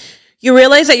 Yeah. You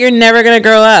realize that you're never going to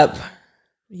grow up.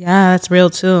 Yeah, that's real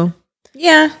too.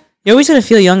 Yeah. You're always going to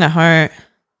feel young at heart.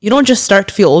 You don't just start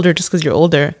to feel older just because you're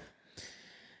older.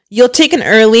 You'll take an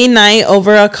early night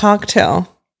over a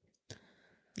cocktail.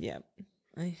 Yep.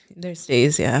 There's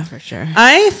days, yeah, for sure.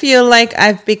 I feel like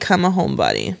I've become a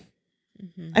homebody.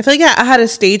 I feel like I had a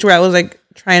stage where I was like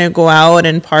trying to go out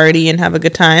and party and have a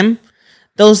good time.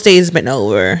 Those days been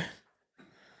over.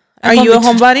 Are you a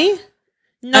homebody?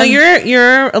 No,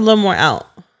 you're a little more out.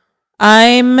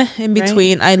 I'm in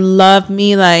between. Right? I love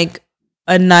me like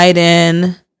a night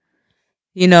in,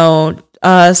 you know,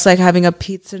 us like having a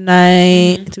pizza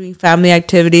night, doing family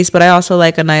activities, but I also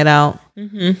like a night out.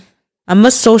 I'm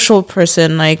a social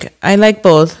person. Like I like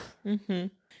both.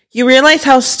 You realize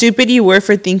how stupid you were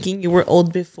for thinking you were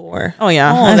old before. Oh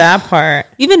yeah. Oh, that part.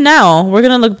 Even now, we're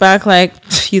going to look back like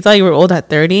you thought you were old at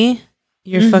 30.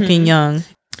 You're fucking young.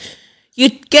 You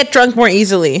get drunk more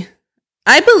easily.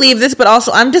 I believe this, but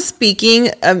also I'm just speaking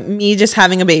of me just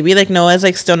having a baby. Like Noah's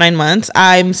like still 9 months.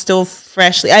 I'm still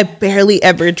I barely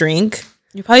ever drink.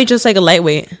 You're probably just like a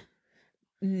lightweight.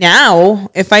 Now,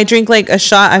 if I drink like a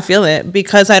shot, I feel it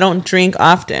because I don't drink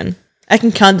often. I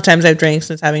can count the times I've drank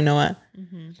since having Noah.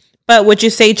 But would you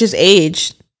say just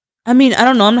age? I mean, I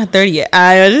don't know. I'm not 30 yet.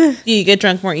 Do you get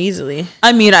drunk more easily?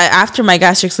 I mean, after my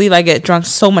gastric sleeve, I get drunk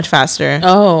so much faster.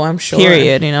 Oh, I'm sure.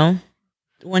 Period, you know?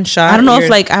 One shot. I don't know if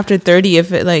like after 30,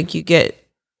 if it like you get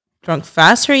drunk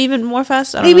faster, even more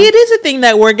fast. Maybe it is a thing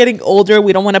that we're getting older.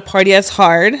 We don't want to party as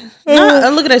hard.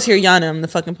 Look at us here yawning on the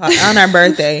fucking pot on our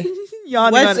birthday.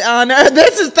 Yawning.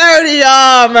 This is 30,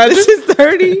 y'all, man. This is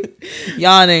 30.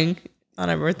 Yawning on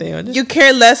our birthday. You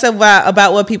care less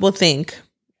about what people think.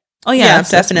 Oh yeah,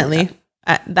 definitely.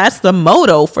 That's the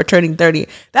motto for turning 30.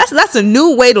 That's a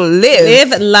new way to live.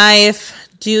 Live life.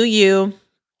 Do you?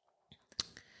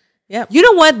 Yep. You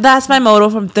know what? That's my motto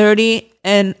from 30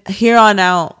 and here on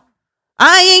out.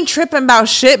 I ain't tripping about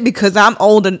shit because I'm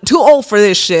old and too old for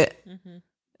this shit.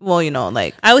 Well, you know,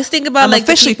 like I always think about like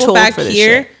the people back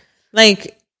here,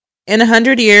 like in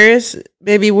 100 years,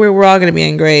 maybe we're all gonna be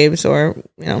in graves, or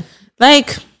you know,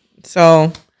 like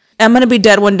so. I'm gonna be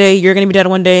dead one day. You're gonna be dead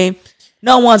one day.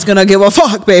 No one's gonna give a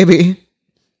fuck, baby.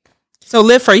 So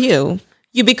live for you.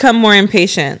 You become more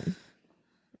impatient.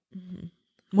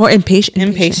 More impatient.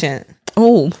 Impatient.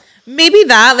 Oh, maybe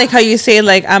that, like how you say,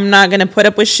 like I'm not gonna put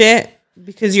up with shit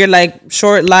because you're like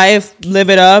short life, live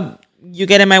it up. You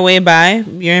get in my way by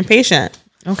you're impatient.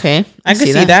 Okay, I could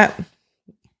see that.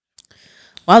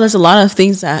 Wow, there's a lot of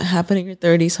things that happen in your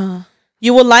 30s, huh?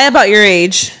 You will lie about your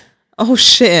age. Oh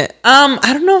shit. I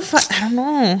don't know if I don't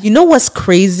know. You know what's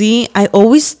crazy? I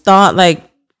always thought like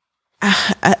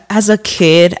as a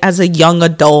kid, as a young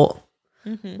adult,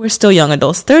 we're still young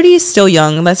adults. 30 is still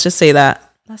young. Let's just say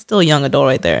that. That's still a young adult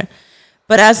right there.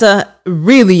 But as a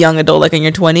really young adult, like in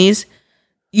your 20s,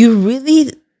 you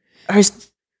really are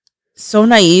so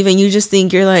naive and you just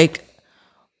think you're like,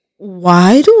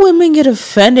 why do women get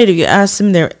offended if you ask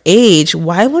them their age?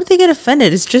 Why would they get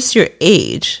offended? It's just your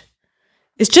age.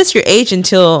 It's just your age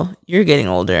until you're getting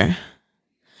older.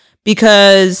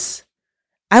 Because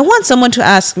I want someone to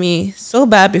ask me so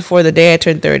bad before the day I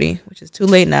turn 30, which is too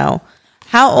late now.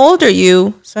 How old are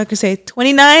you? So I could say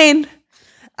 29.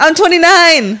 I'm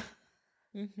 29.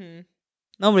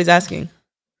 Nobody's asking.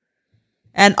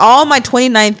 And all my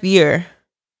 29th year,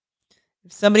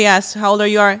 if somebody asks how old are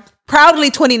you,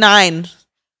 proudly 29.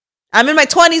 I'm in my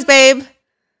 20s, babe.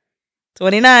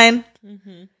 29.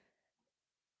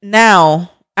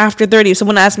 Now, after 30, if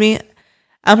someone asks me,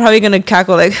 I'm probably going to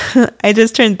cackle like, I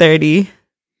just turned 30.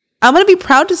 I'm going to be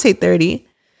proud to say 30.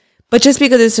 But just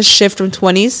because it's a shift from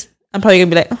 20s, I'm probably going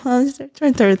to be like, oh,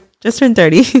 just turned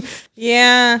 30.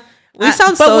 Yeah. We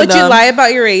sound but so would you dumb. lie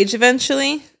about your age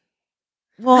eventually?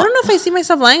 Well, I don't know if I see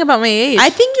myself lying about my age.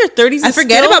 I think your 30s I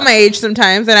forget about my age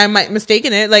sometimes and I might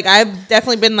mistaken it. Like I've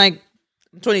definitely been like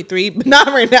 23, but not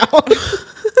right now.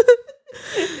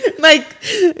 Like,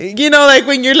 you know, like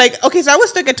when you're like, okay, so I was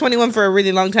stuck at 21 for a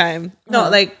really long time. No,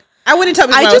 like I wouldn't tell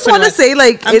people I just want to say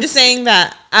like, I'm just saying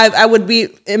that I would be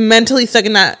mentally stuck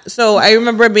in that. So I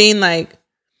remember being like,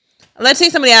 let's say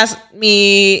somebody asked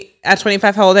me at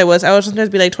 25 how old I was just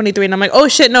supposed to be like 23 and I'm like, oh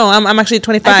shit, no, I'm actually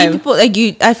 25. I think people like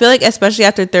you. I feel like especially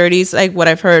after 30s, like what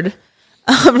I've heard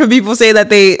from people say that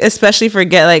they especially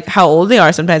forget like how old they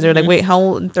are. Sometimes they're like, wait, how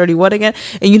old? 30 what again?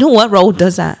 And you know what? Raul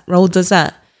does that.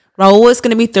 Raul is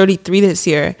going to be 33 this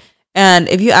year. And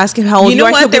if you ask him how old you know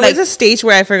are, what? There was like, a stage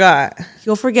where I forgot.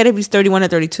 He'll forget if he's 31 or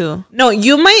 32. No,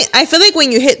 you might. I feel like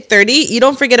when you hit 30, you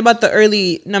don't forget about the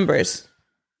early numbers.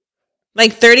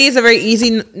 Like 30 is a very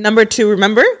easy number to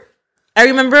remember. I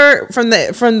remember from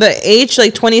the age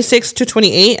like 26 to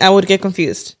 28, I would get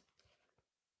confused.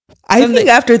 I think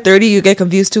after 30, you get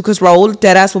confused too, because Raul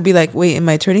deadass will be like, wait, am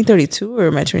I turning 32 or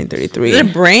am I turning 33? Is it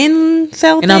a brain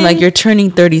cell and thing? I'm like, you're turning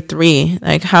 33.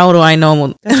 Like, how do I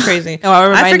know? That's crazy. No,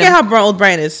 I forget how old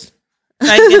Brian is.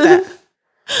 I get that.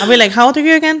 I'll be like, how old are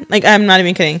you again? Like, I'm not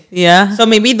even kidding. Yeah. So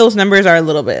maybe those numbers are a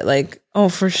little bit like, oh,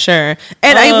 for sure.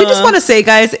 And we just want to say,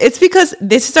 guys, it's because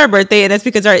this is our birthday and it's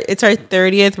because it's our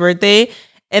 30th birthday.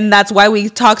 And that's why we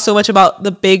talk so much about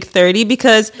the big 30,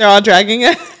 because they're all dragging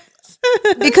it.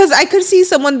 Because I could see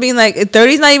someone being like,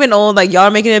 30 is not even old, like y'all are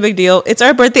making it a big deal. It's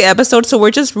our birthday episode, so we're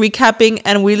just recapping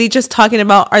and really just talking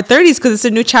about our 30s because it's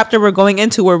a new chapter we're going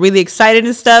into. We're really excited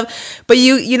and stuff. But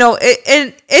you know,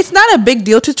 it's not a big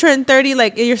deal to turn 30.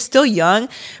 Like, you're still young.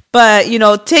 But, you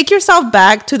know, take yourself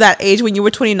back to that age when you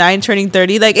were 29 turning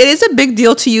 30. Like, it is a big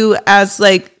deal to you as,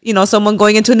 like, you know, someone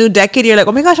going into a new decade. You're like,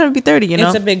 oh my gosh, I'm gonna be 30, you know?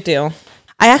 It's a big deal.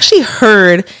 I actually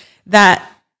heard that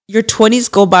your 20s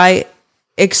go by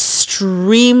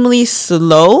extremely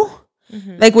slow.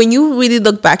 Like, when you really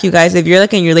look back, you guys, if you're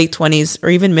like in your late 20s or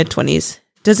even mid 20s,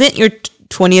 doesn't your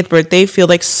 20th birthday feel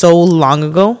like so long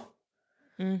ago?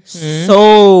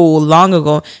 So long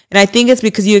ago. And I think it's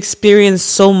because you experienced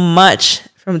so much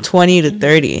from 20 to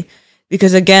 30.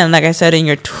 Because again, like I said, in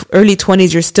your early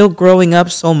 20s, you're still growing up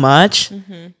so much.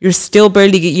 You're still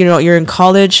barely, you know, you're in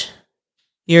college.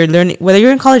 You're learning, whether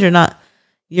you're in college or not,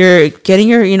 you're getting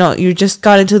your, you know, you just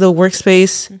got into the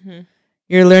workspace.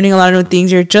 You're learning a lot of new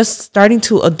things. You're just starting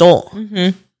to adult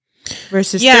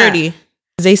versus 30.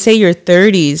 They say your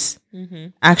 30s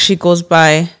actually goes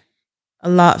by a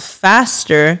lot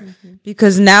faster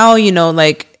because now, you know,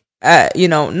 like, you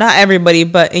know, not everybody,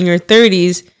 but in your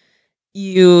 30s,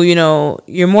 you know,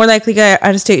 you're more likely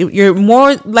you're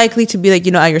more likely to be like,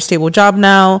 you know, at your stable job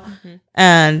now.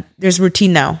 And there's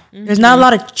routine now. There's not a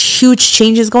lot of huge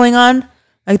changes going on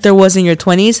like there was in your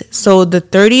 20s. So the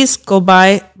 30s go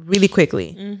by really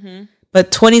quickly. But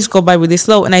 20s go by really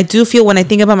slow. And I do feel when I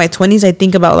think about my 20s, I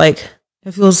think about like,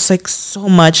 it feels like so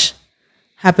much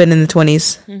happened in the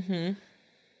 20s.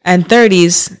 And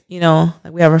 30s, you know,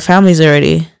 like we have our families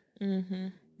already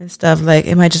and stuff. Like,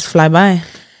 it might just fly by.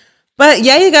 But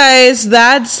yeah, you guys,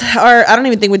 that's our, I don't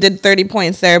even think we did 30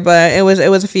 points there, but it was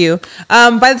a few.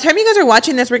 By the time you guys are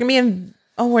watching this, we're going to be in,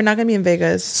 we're not going to be in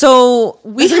Vegas. So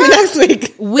we have, next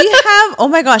week. We have, oh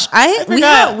my gosh,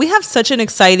 we have such an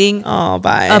exciting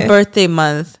birthday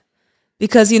month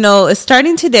because, you know, it's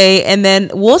starting today and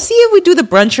then we'll see if we do the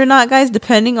brunch or not, guys,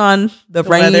 depending on the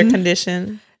rain. Weather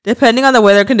condition. depending on the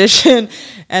weather condition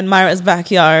and Myra's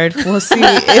backyard, we'll see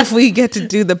if we get to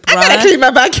do the brunch. I gotta clean my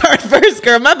backyard first,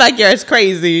 girl. My backyard's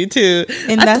crazy too.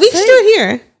 And we should do it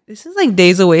here. This is like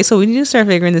days away, so we need to start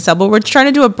figuring this out. But we're trying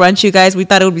to do a brunch, you guys. We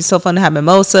thought it would be so fun to have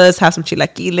mimosas, have some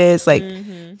chilaquiles, like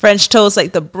French toast,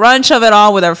 like the brunch of it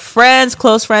all with our friends,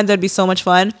 close friends. That'd be so much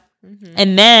fun.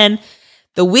 And then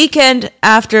the weekend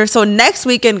after, so next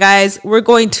weekend, guys, we're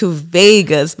going to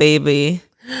Vegas, baby.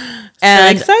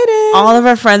 And so excited. All of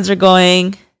our friends are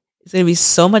going. It's going to be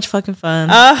so much fucking fun.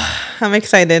 I'm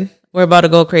excited. We're about to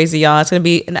go crazy, y'all. It's going to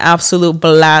be an absolute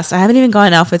blast. I haven't even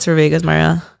gotten outfits for Vegas,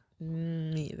 Maria.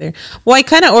 Either. Well, I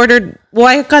kind of ordered. Well,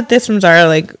 I got this from Zara.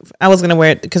 Like, I was gonna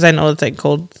wear it because I know it's like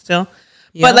cold still.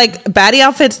 Yeah. But like baddie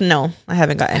outfits, no, I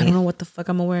haven't got any. I don't know what the fuck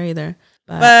I'm gonna wear either.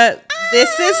 But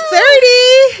this is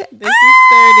 30. This is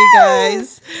 30,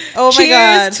 guys. Oh my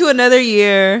god! Cheers to another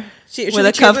year. With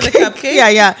a cupcake.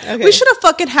 Yeah. Okay. We should have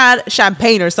fucking had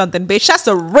champagne or something, bitch. That's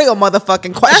a real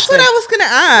motherfucking question. That's what I was gonna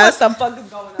ask. What the fuck is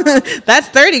going on? That's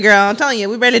 30, girl. I'm telling you,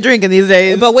 we barely drinking these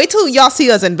days. But wait till y'all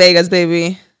see us in Vegas,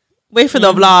 baby. Wait for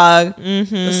the vlog,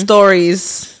 the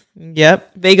stories.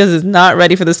 Yep. Vegas is not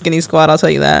ready for the skinny squad. I'll tell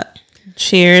you that.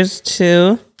 Cheers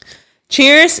to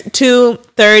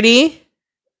 30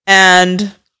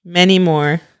 and many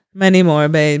more,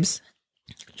 babes.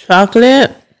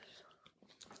 Chocolate.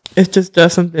 It just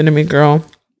does something to me, girl.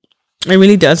 It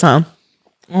really does, huh?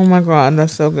 Oh my god,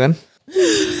 that's so good.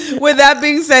 With that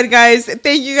being said, guys,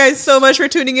 thank you guys so much for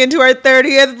tuning in to our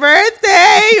 30th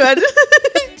birthday.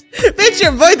 Bitch,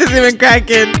 your voice is even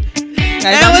cracking.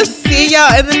 And we'll see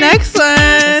y'all in the next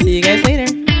one. See you guys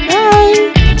later. Bye.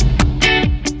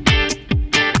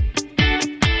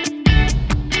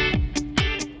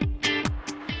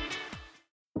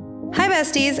 Hi,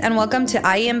 besties, and welcome to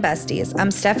I Am Besties.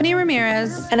 I'm Stephanie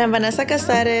Ramirez. And I'm Vanessa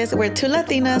Casares. We're two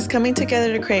Latinas coming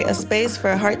together to create a space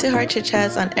for heart-to-heart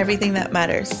chit-chats on everything that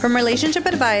matters. From relationship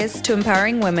advice to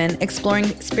empowering women, exploring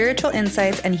spiritual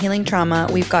insights, and healing trauma,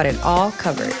 we've got it all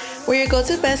covered. We're your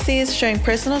go-to besties, sharing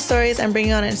personal stories and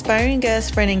bringing on inspiring guests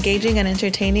for an engaging and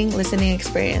entertaining listening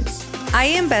experience. I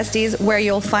Am Besties, where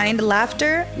you'll find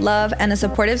laughter, love, and a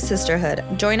supportive sisterhood.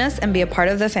 Join us and be a part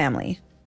of the family.